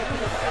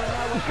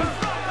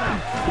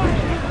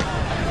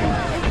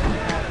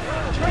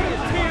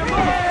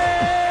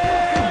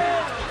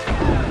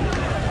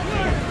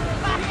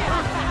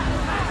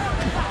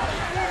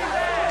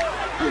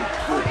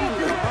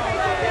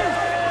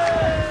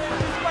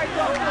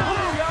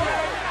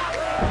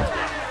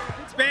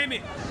 Spam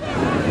it.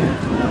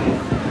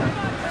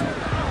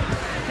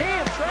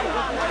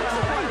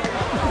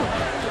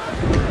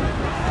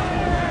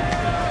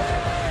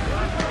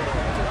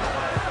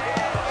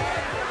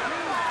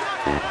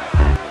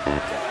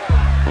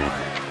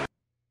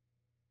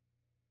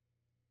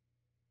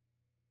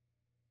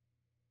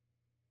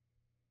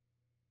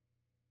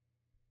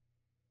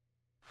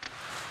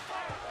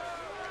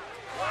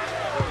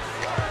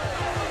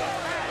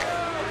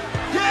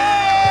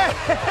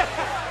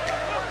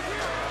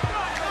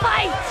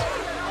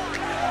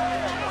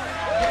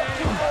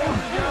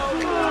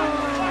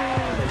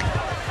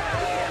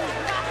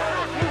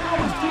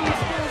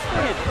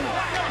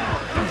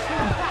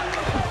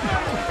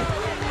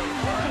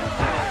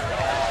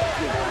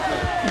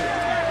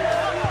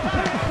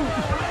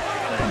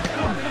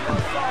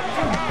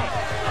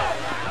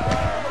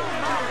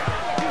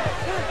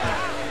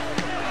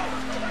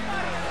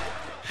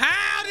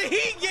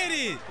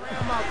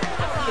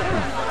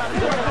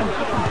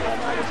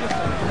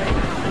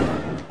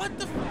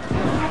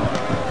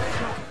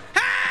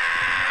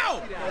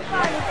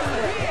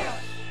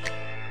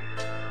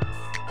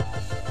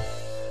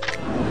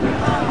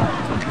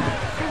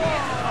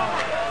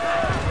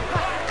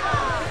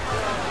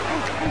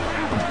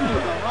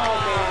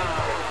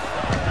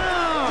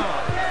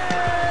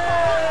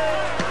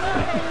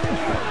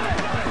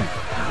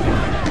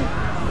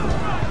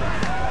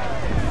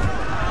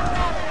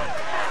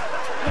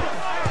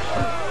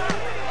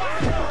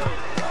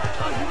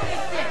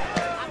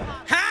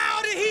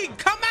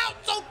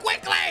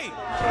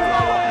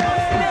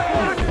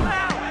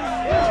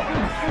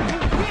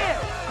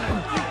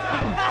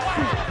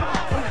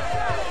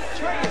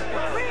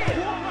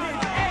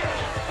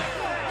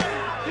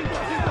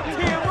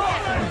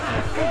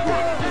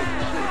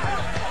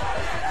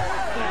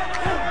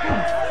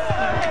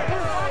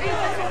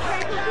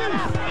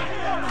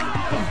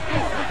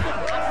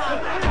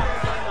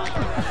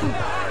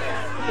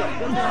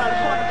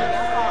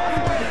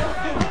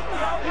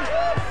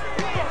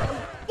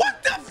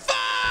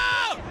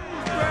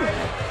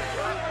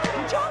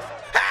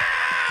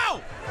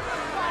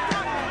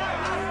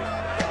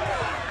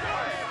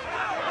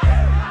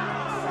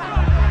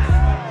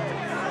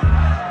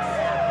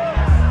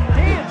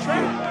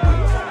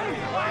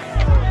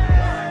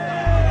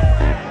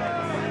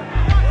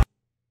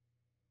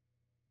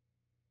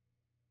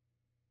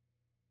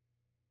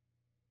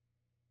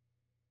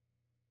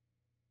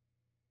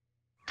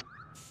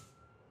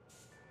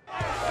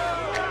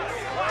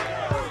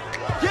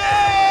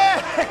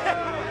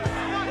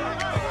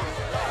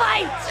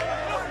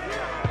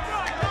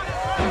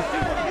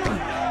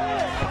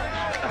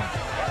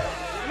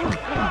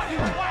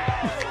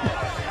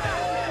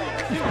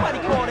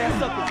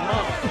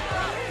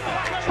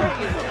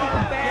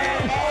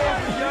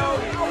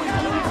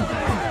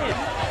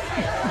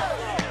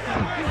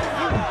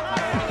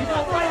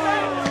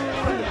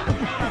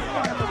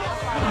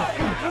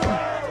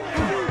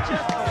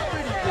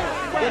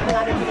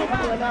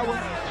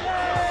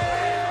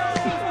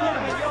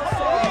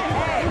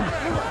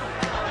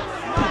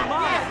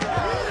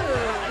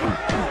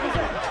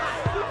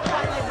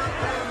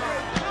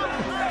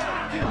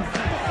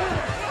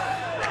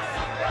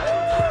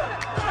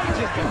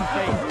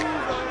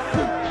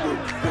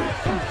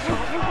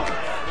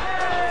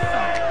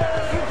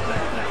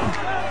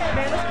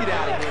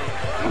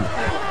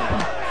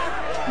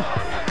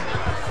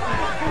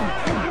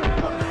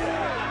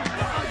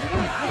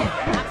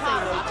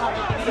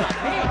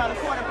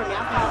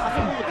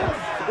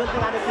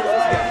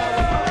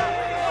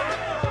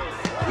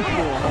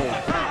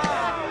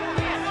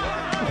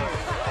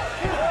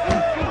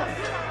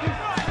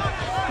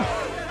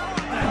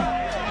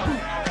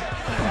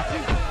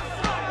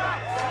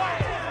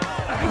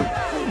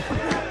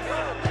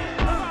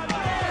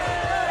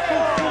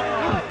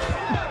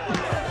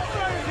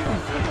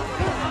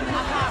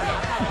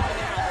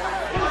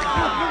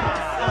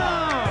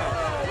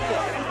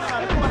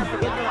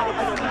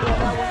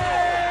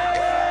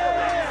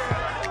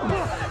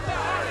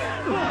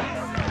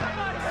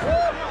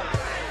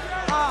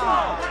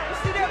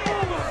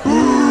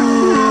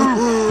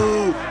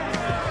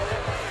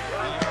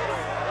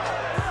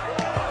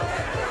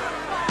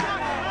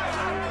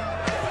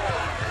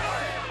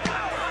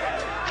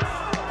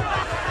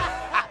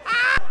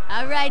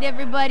 All right,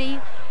 everybody.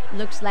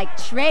 Looks like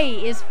Trey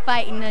is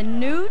fighting a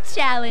new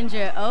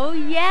challenger. Oh,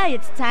 yeah,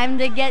 it's time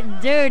to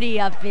get dirty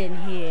up in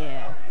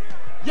here.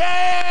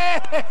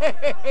 Yeah!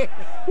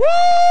 Woo!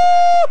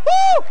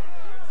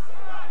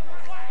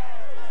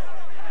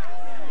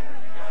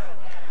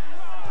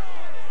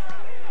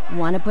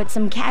 Want to put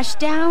some cash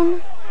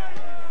down?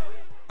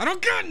 I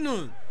don't got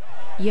none.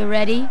 You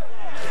ready?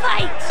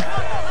 Fight!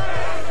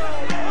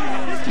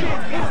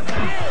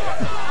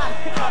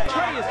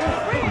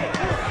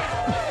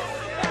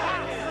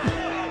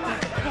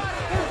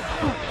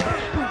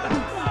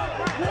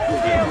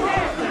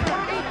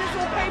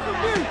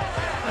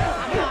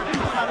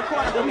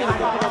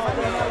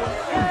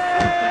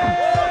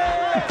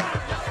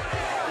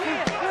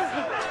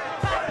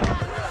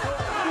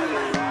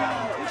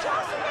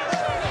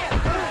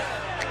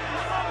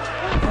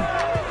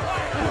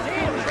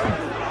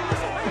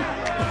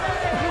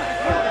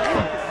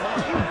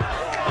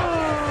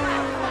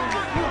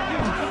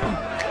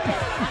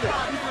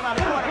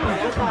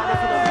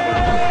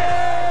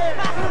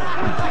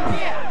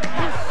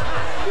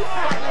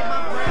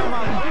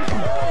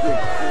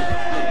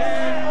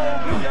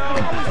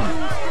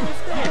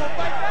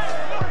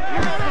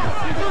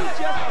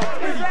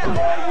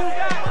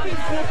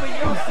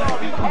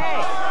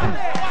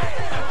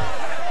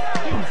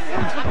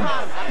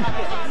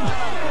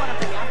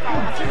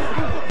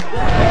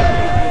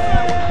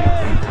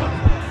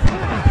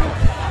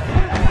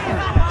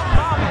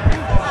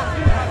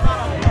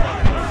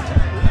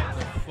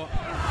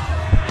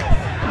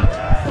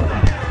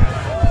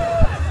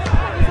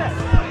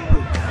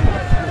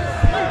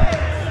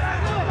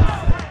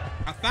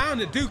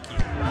 The dookie.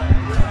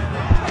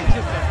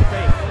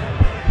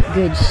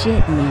 Good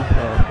shit,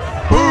 Nico.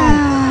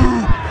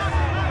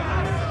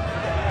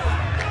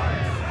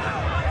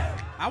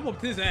 I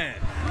whooped his ass.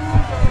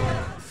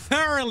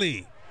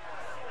 Thoroughly.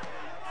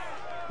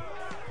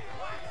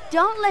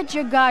 Don't let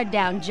your guard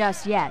down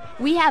just yet.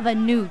 We have a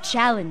new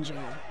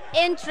challenger.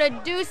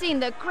 Introducing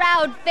the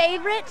crowd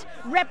favorite,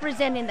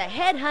 representing the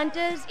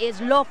Headhunters,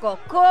 is Loco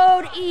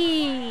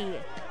Cody.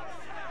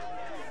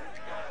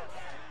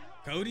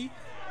 Cody?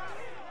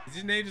 Is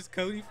your name just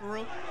Cody for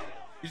real?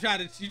 You try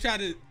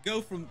to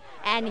go from.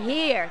 And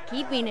here,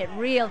 keeping it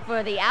real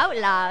for the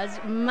outlaws,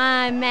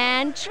 my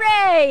man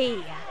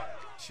Trey.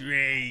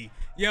 Trey,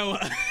 yo.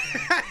 When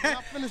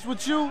I finish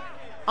with you,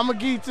 I'm gonna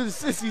give you to the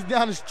sissies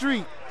down the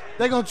street.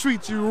 They gonna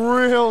treat you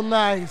real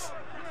nice.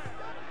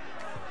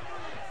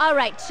 All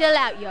right, chill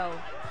out, yo.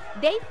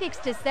 They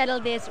fixed to settle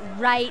this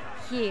right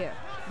here.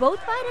 Both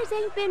fighters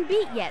ain't been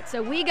beat yet,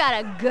 so we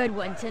got a good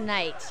one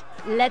tonight.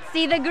 Let's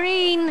see the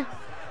green.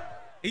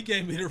 He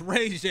gave me the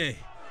rage.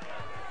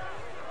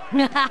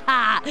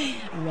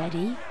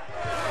 Ready?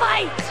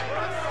 Fight!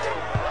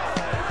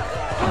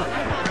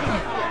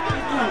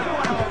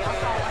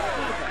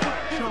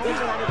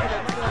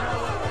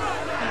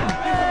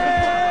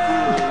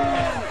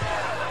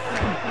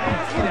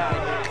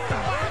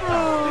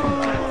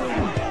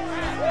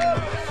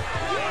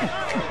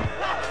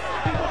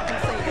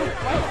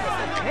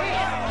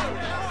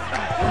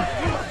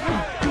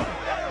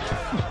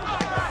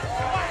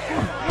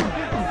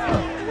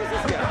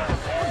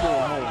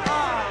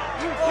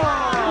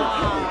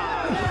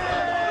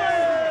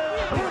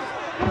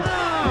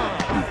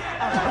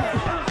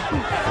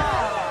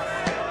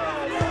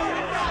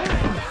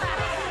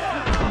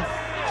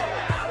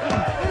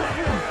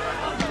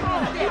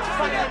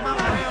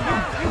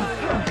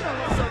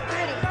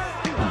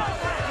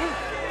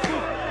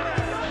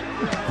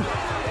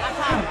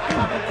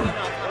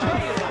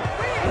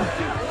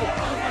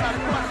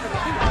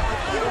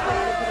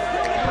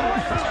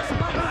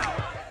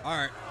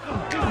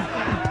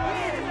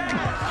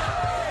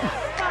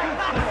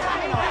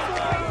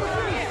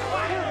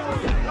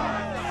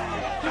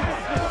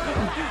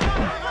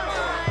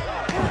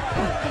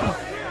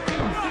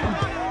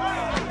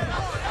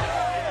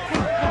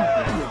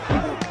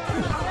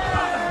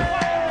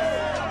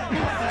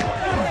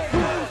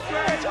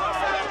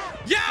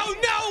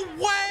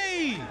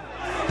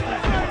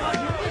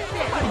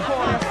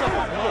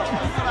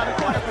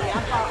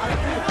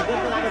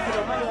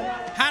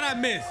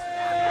 miss.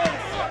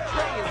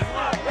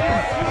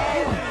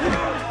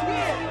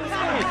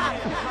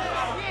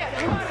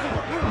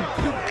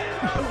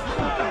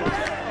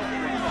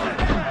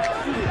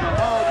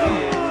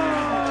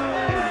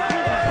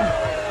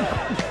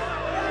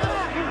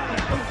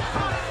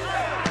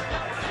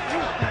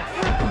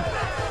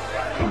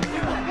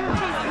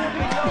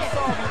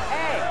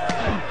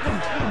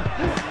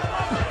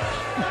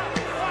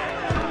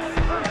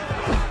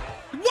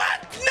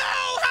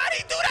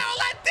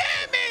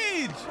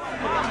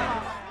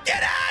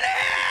 Get out of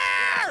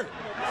here!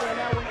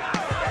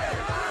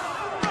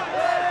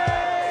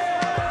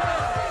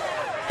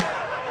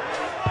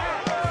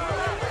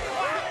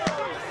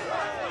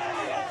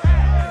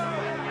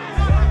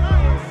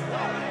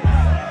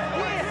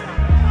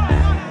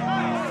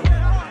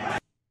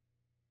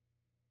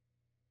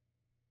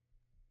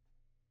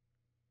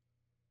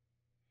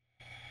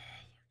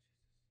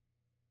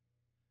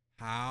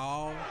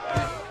 How?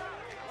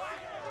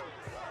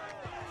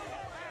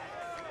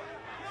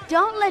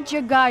 Don't let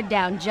your guard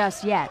down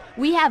just yet.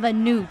 We have a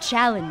new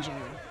challenger.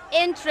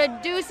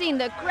 Introducing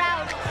the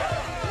crowd.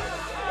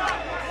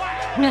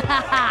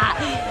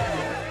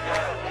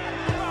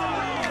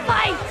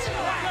 Fight!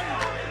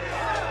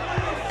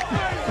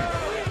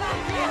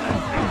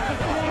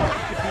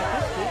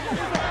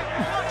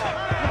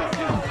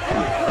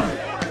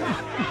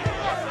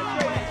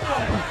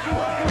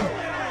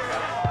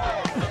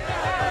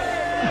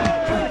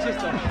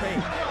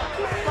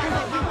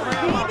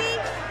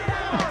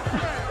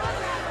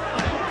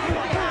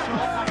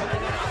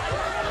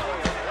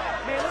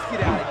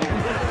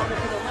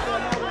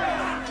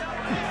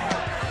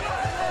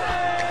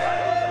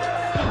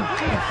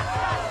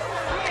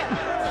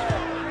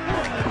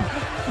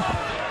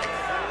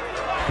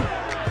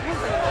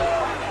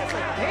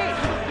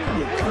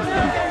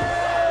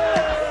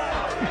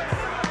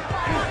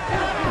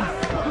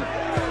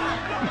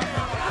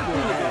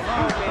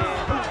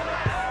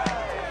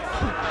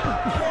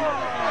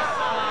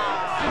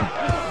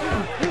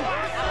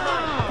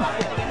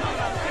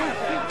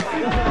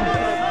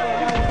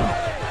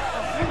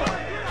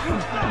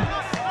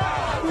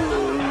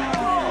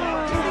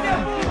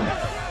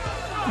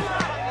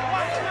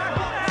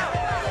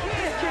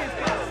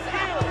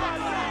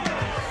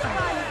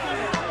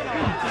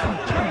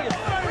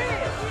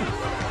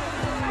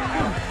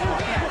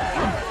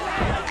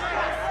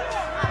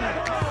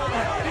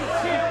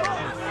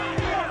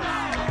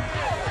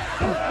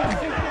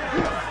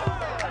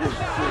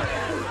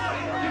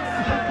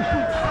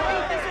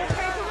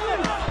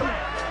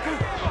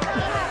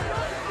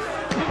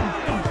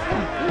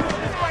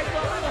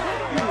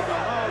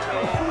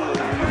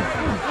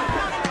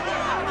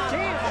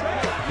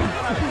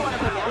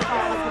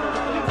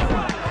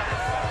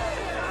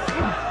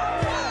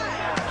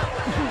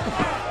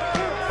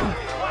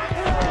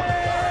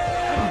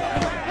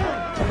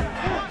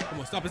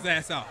 Stop his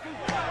ass out.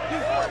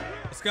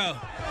 Let's go.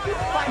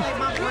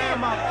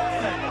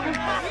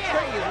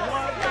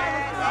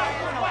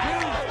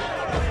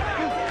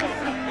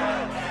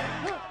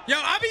 Yo,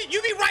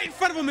 you be right in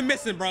front of him and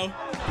missing, bro.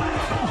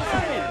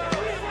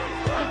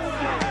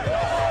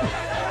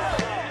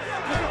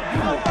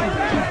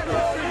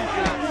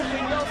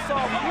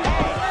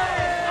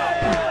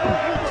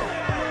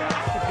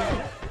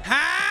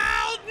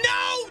 How?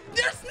 No,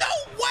 there's no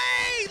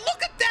way.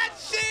 Look at that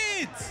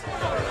shit.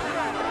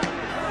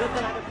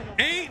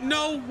 Ain't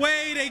no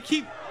way they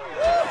keep.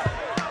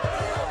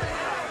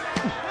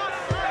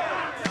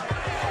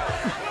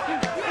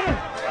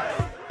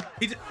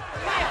 He just...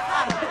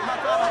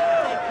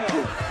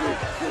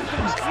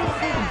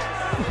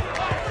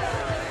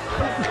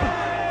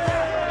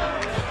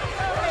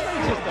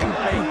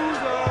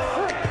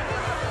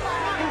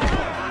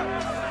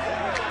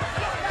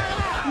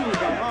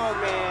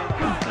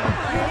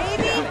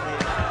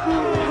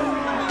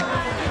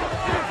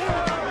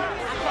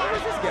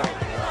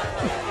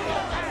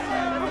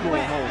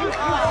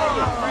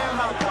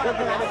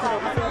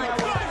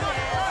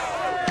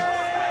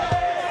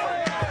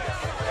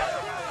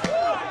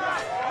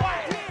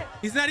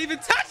 He's not even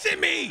touching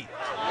me!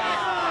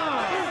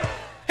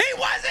 He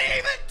wasn't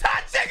even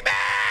touching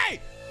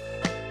me!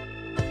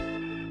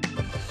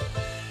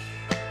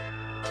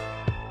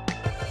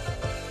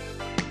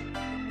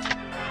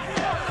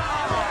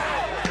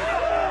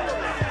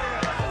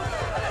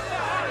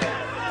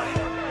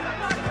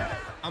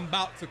 I'm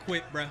about to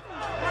quit, bruh.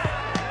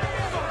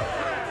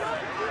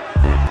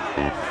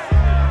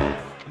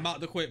 I'm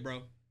about to quit,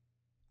 bro.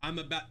 I'm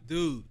about,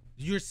 dude,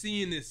 you're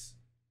seeing this.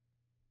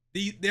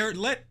 They're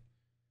let.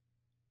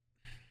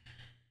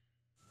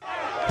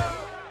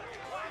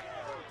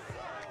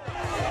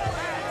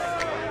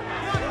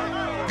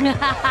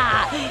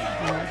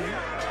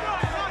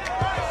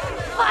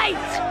 Fight!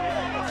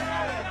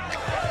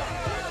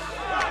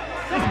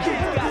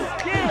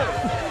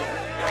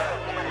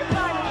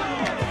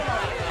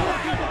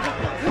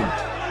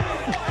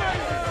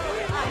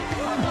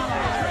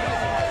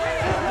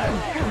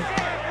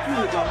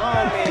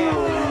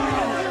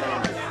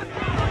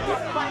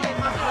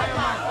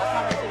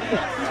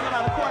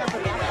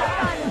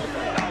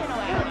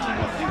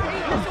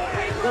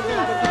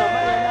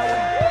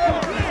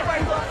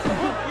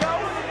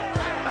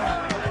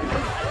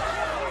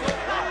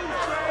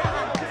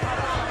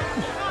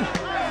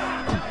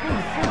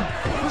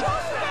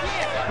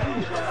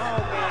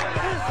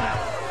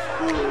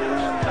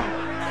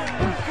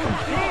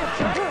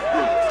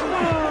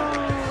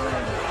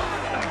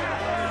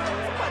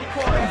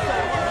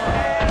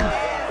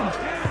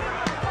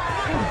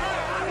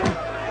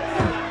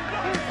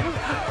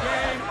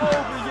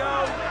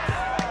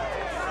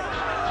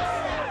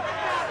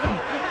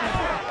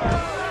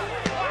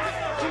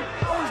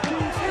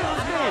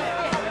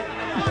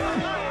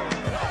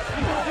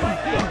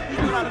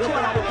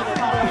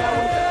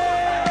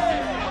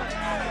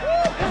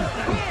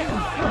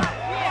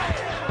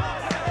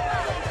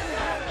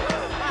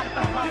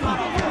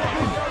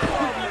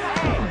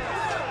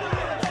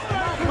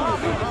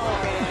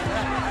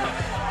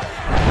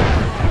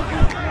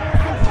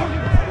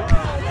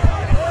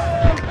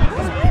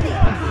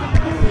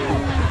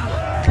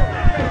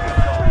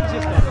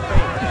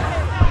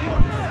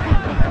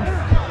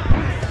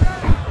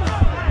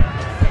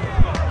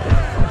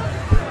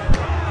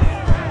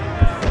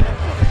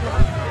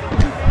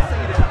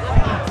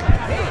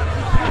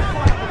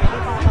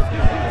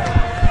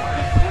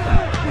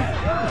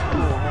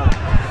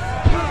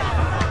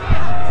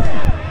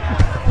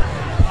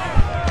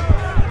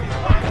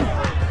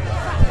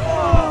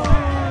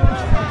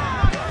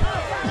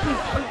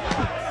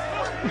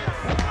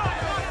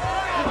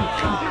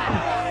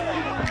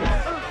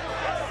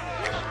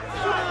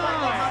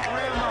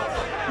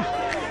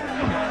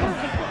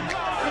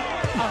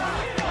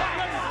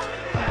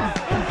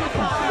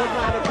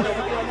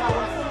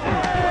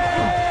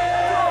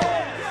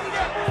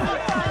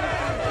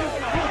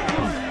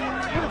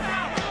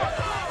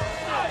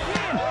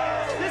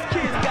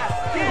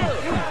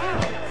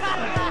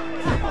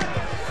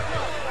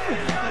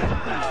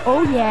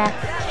 Oh yeah,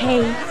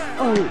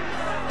 K.O.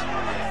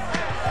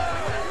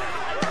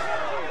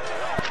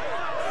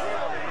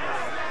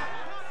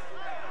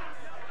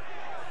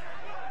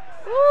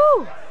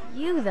 Ooh,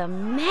 you the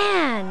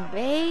man,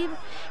 babe.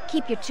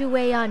 Keep your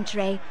two-way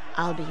entree.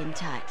 I'll be in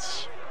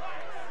touch.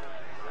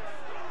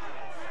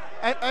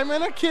 Hey,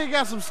 man, that kid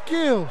got some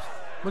skills.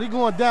 But he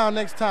going down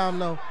next time,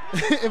 though.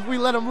 If we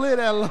let him live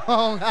that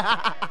long.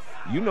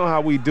 You know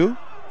how we do.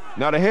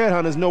 Now the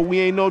headhunters know we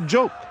ain't no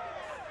joke.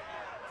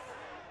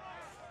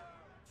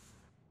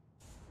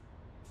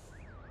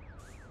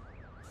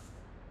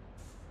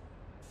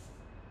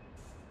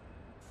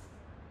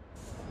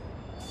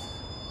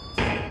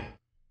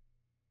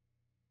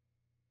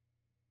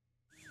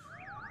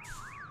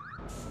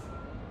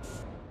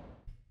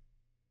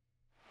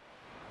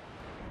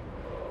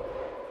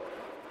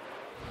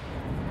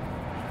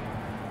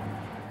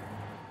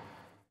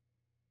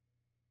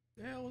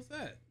 The hell was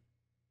that?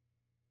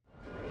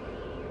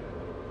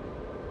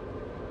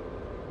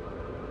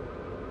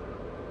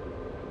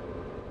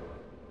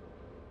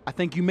 I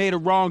think you made a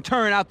wrong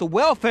turn out the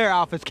welfare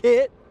office,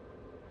 kid.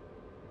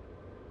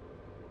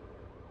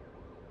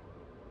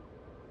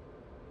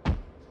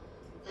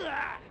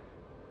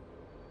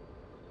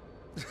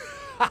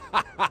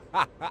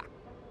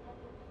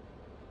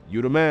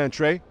 You the man,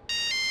 Trey.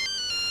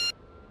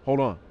 Hold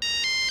on.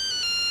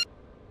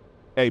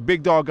 Hey,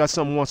 Big Dog got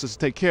something wants us to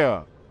take care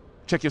of.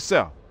 Check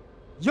yourself.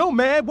 Yo,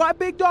 man, why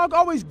Big Dog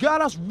always got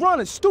us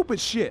running stupid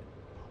shit?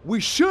 We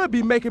should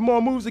be making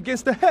more moves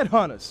against the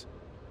headhunters.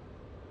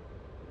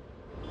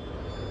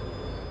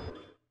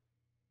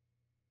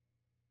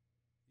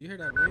 You hear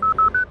that ring?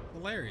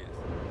 Hilarious.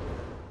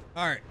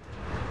 All right.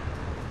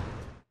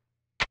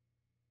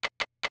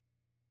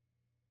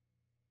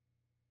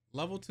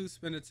 Level 2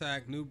 spin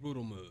attack, new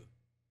brutal move.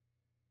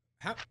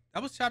 How,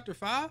 that was chapter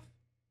 5?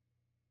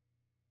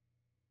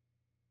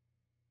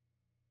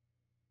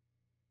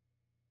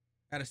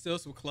 Gotta steal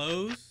some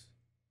clothes.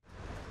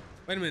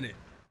 Wait a minute.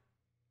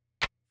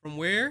 From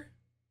where?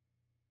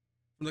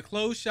 From the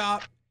clothes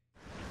shop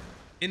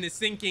in the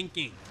Sinking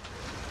King.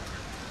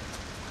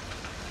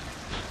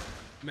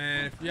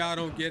 Man, if y'all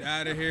don't get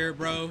out of here,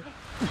 bro.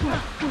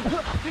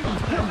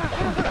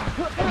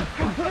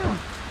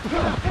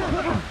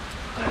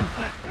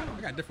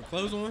 I got different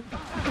clothes on.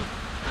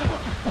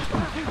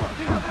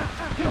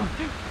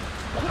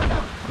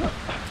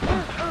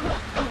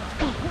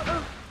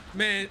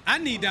 Man, I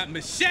need that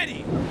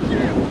machete.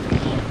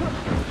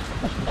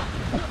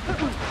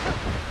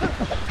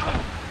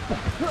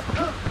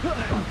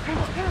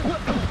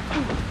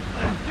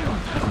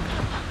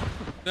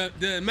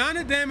 The amount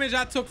of damage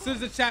I took since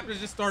the chapter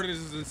just started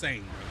is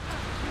insane.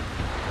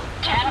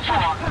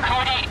 10-4,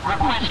 Cody,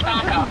 request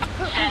backup.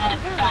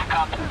 Send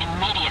backup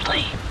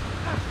immediately.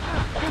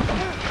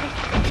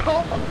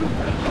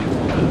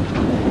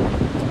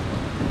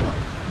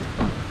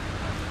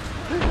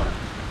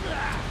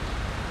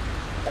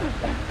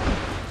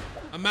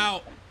 I'm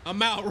out.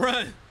 I'm out.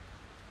 Run.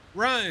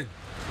 Run.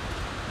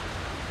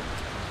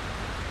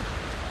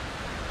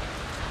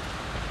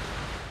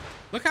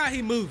 Look how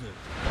he moving.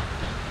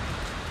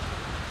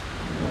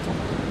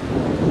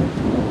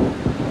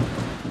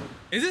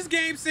 Is this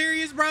game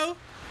serious, bro?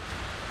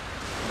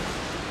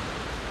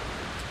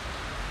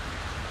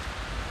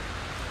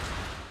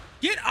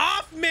 Get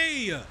off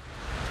me!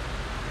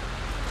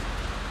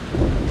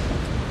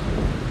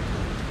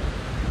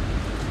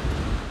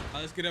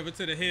 Let's get over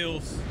to the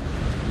hills.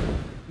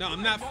 No,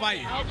 I'm not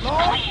fighting.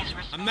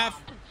 I'm not.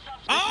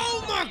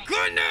 Oh my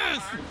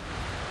goodness!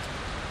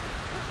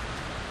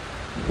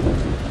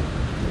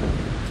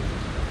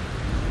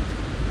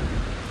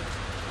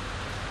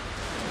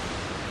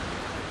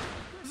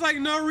 There's like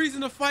no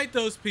reason to fight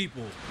those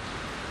people.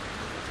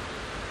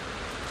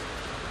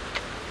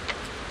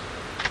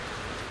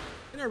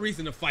 There's no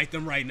reason to fight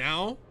them right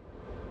now.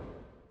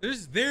 They're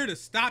just there to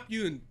stop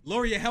you and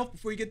lower your health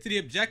before you get to the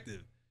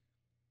objective.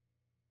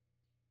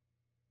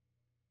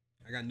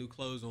 I got new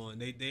clothes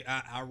on.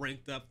 I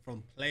ranked up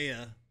from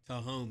player to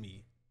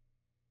homie.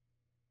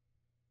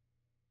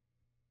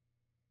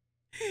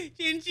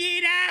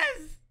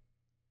 Chinchitas!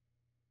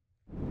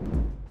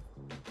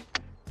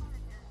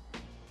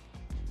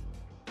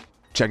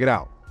 Check it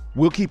out.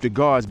 We'll keep the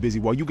guards busy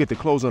while you get the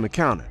clothes on the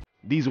counter.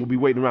 These will be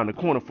waiting around the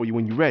corner for you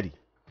when you're ready.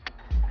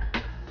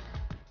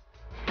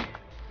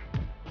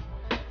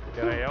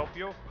 Can I help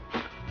you?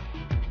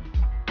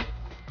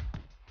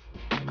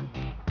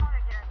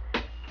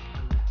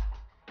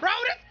 Bro,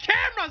 this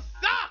camera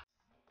sucks!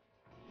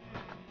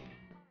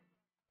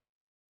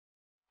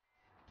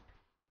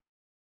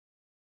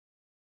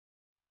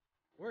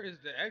 Where is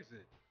the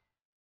exit?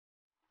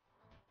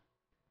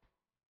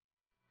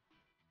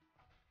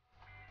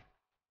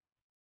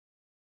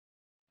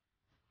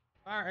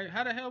 All right,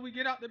 how the hell we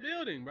get out the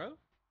building, bro?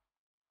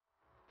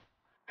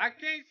 I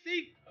can't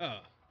see.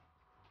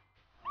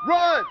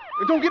 Run!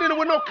 And don't get in it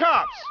with no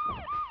cops!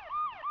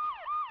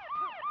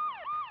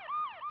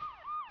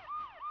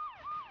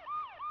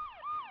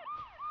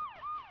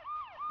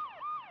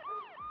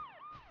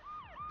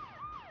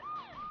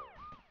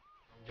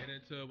 Don't get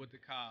into it with the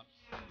cops.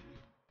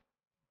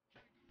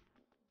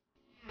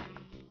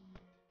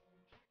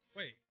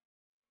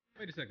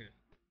 Wait a second.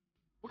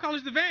 What color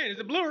is the van? Is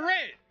it blue or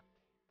red?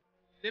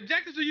 The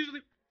objectives are usually...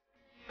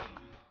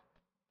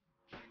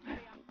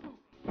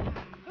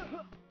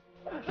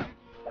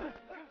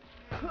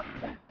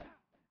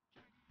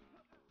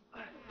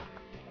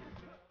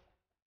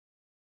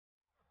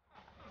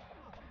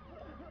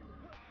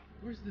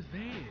 Where's the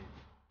van?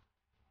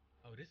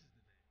 Oh, this is the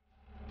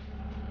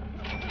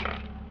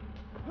van.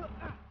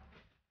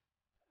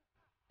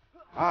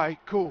 All right,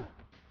 cool.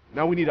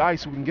 Now we need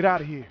ice so we can get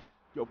out of here.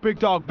 Yo, big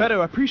dog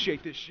better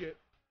appreciate this shit.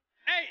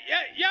 Hey,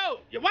 yo,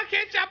 why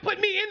can't y'all put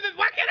me in the...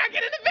 Why can't I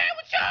get in the van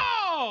with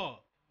y'all?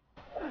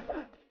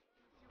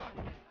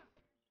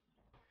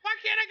 Why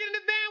can't I get in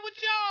the van with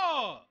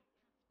y'all?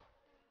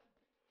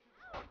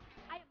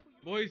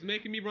 Boy's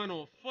making me run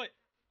on foot.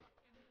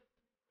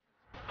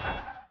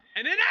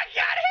 And then I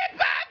got hit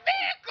by a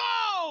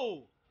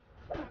vehicle!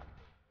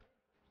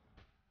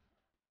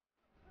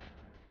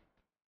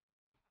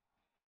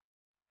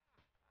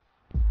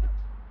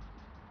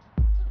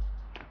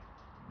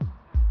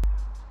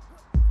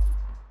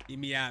 Get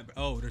me out.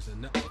 Oh, there's a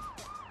nut.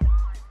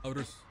 Oh,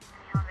 there's...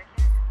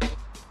 What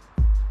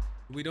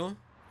we doing?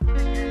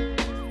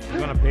 You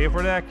gonna pay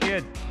for that,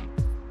 kid?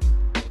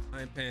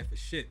 I ain't paying for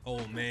shit,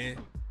 old man.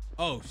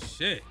 Oh,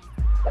 shit.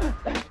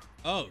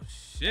 Oh,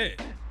 shit.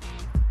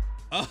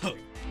 Oh.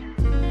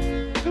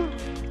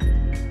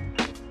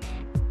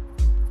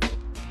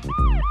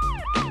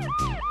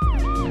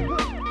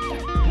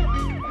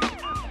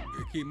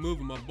 Keep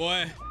moving, my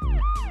boy.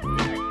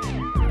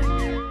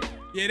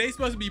 Yeah, they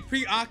supposed to be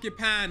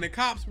preoccupying the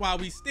cops while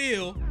we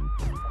steal.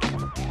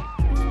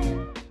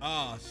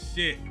 Oh,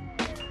 shit.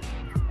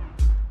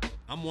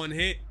 I'm one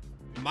hit.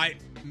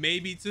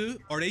 Maybe two.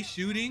 Are they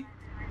shooting?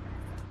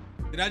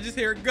 Did I just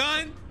hear a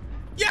gun?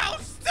 Yo,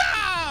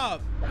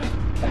 stop!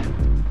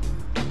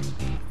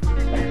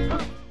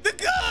 The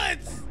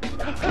goods!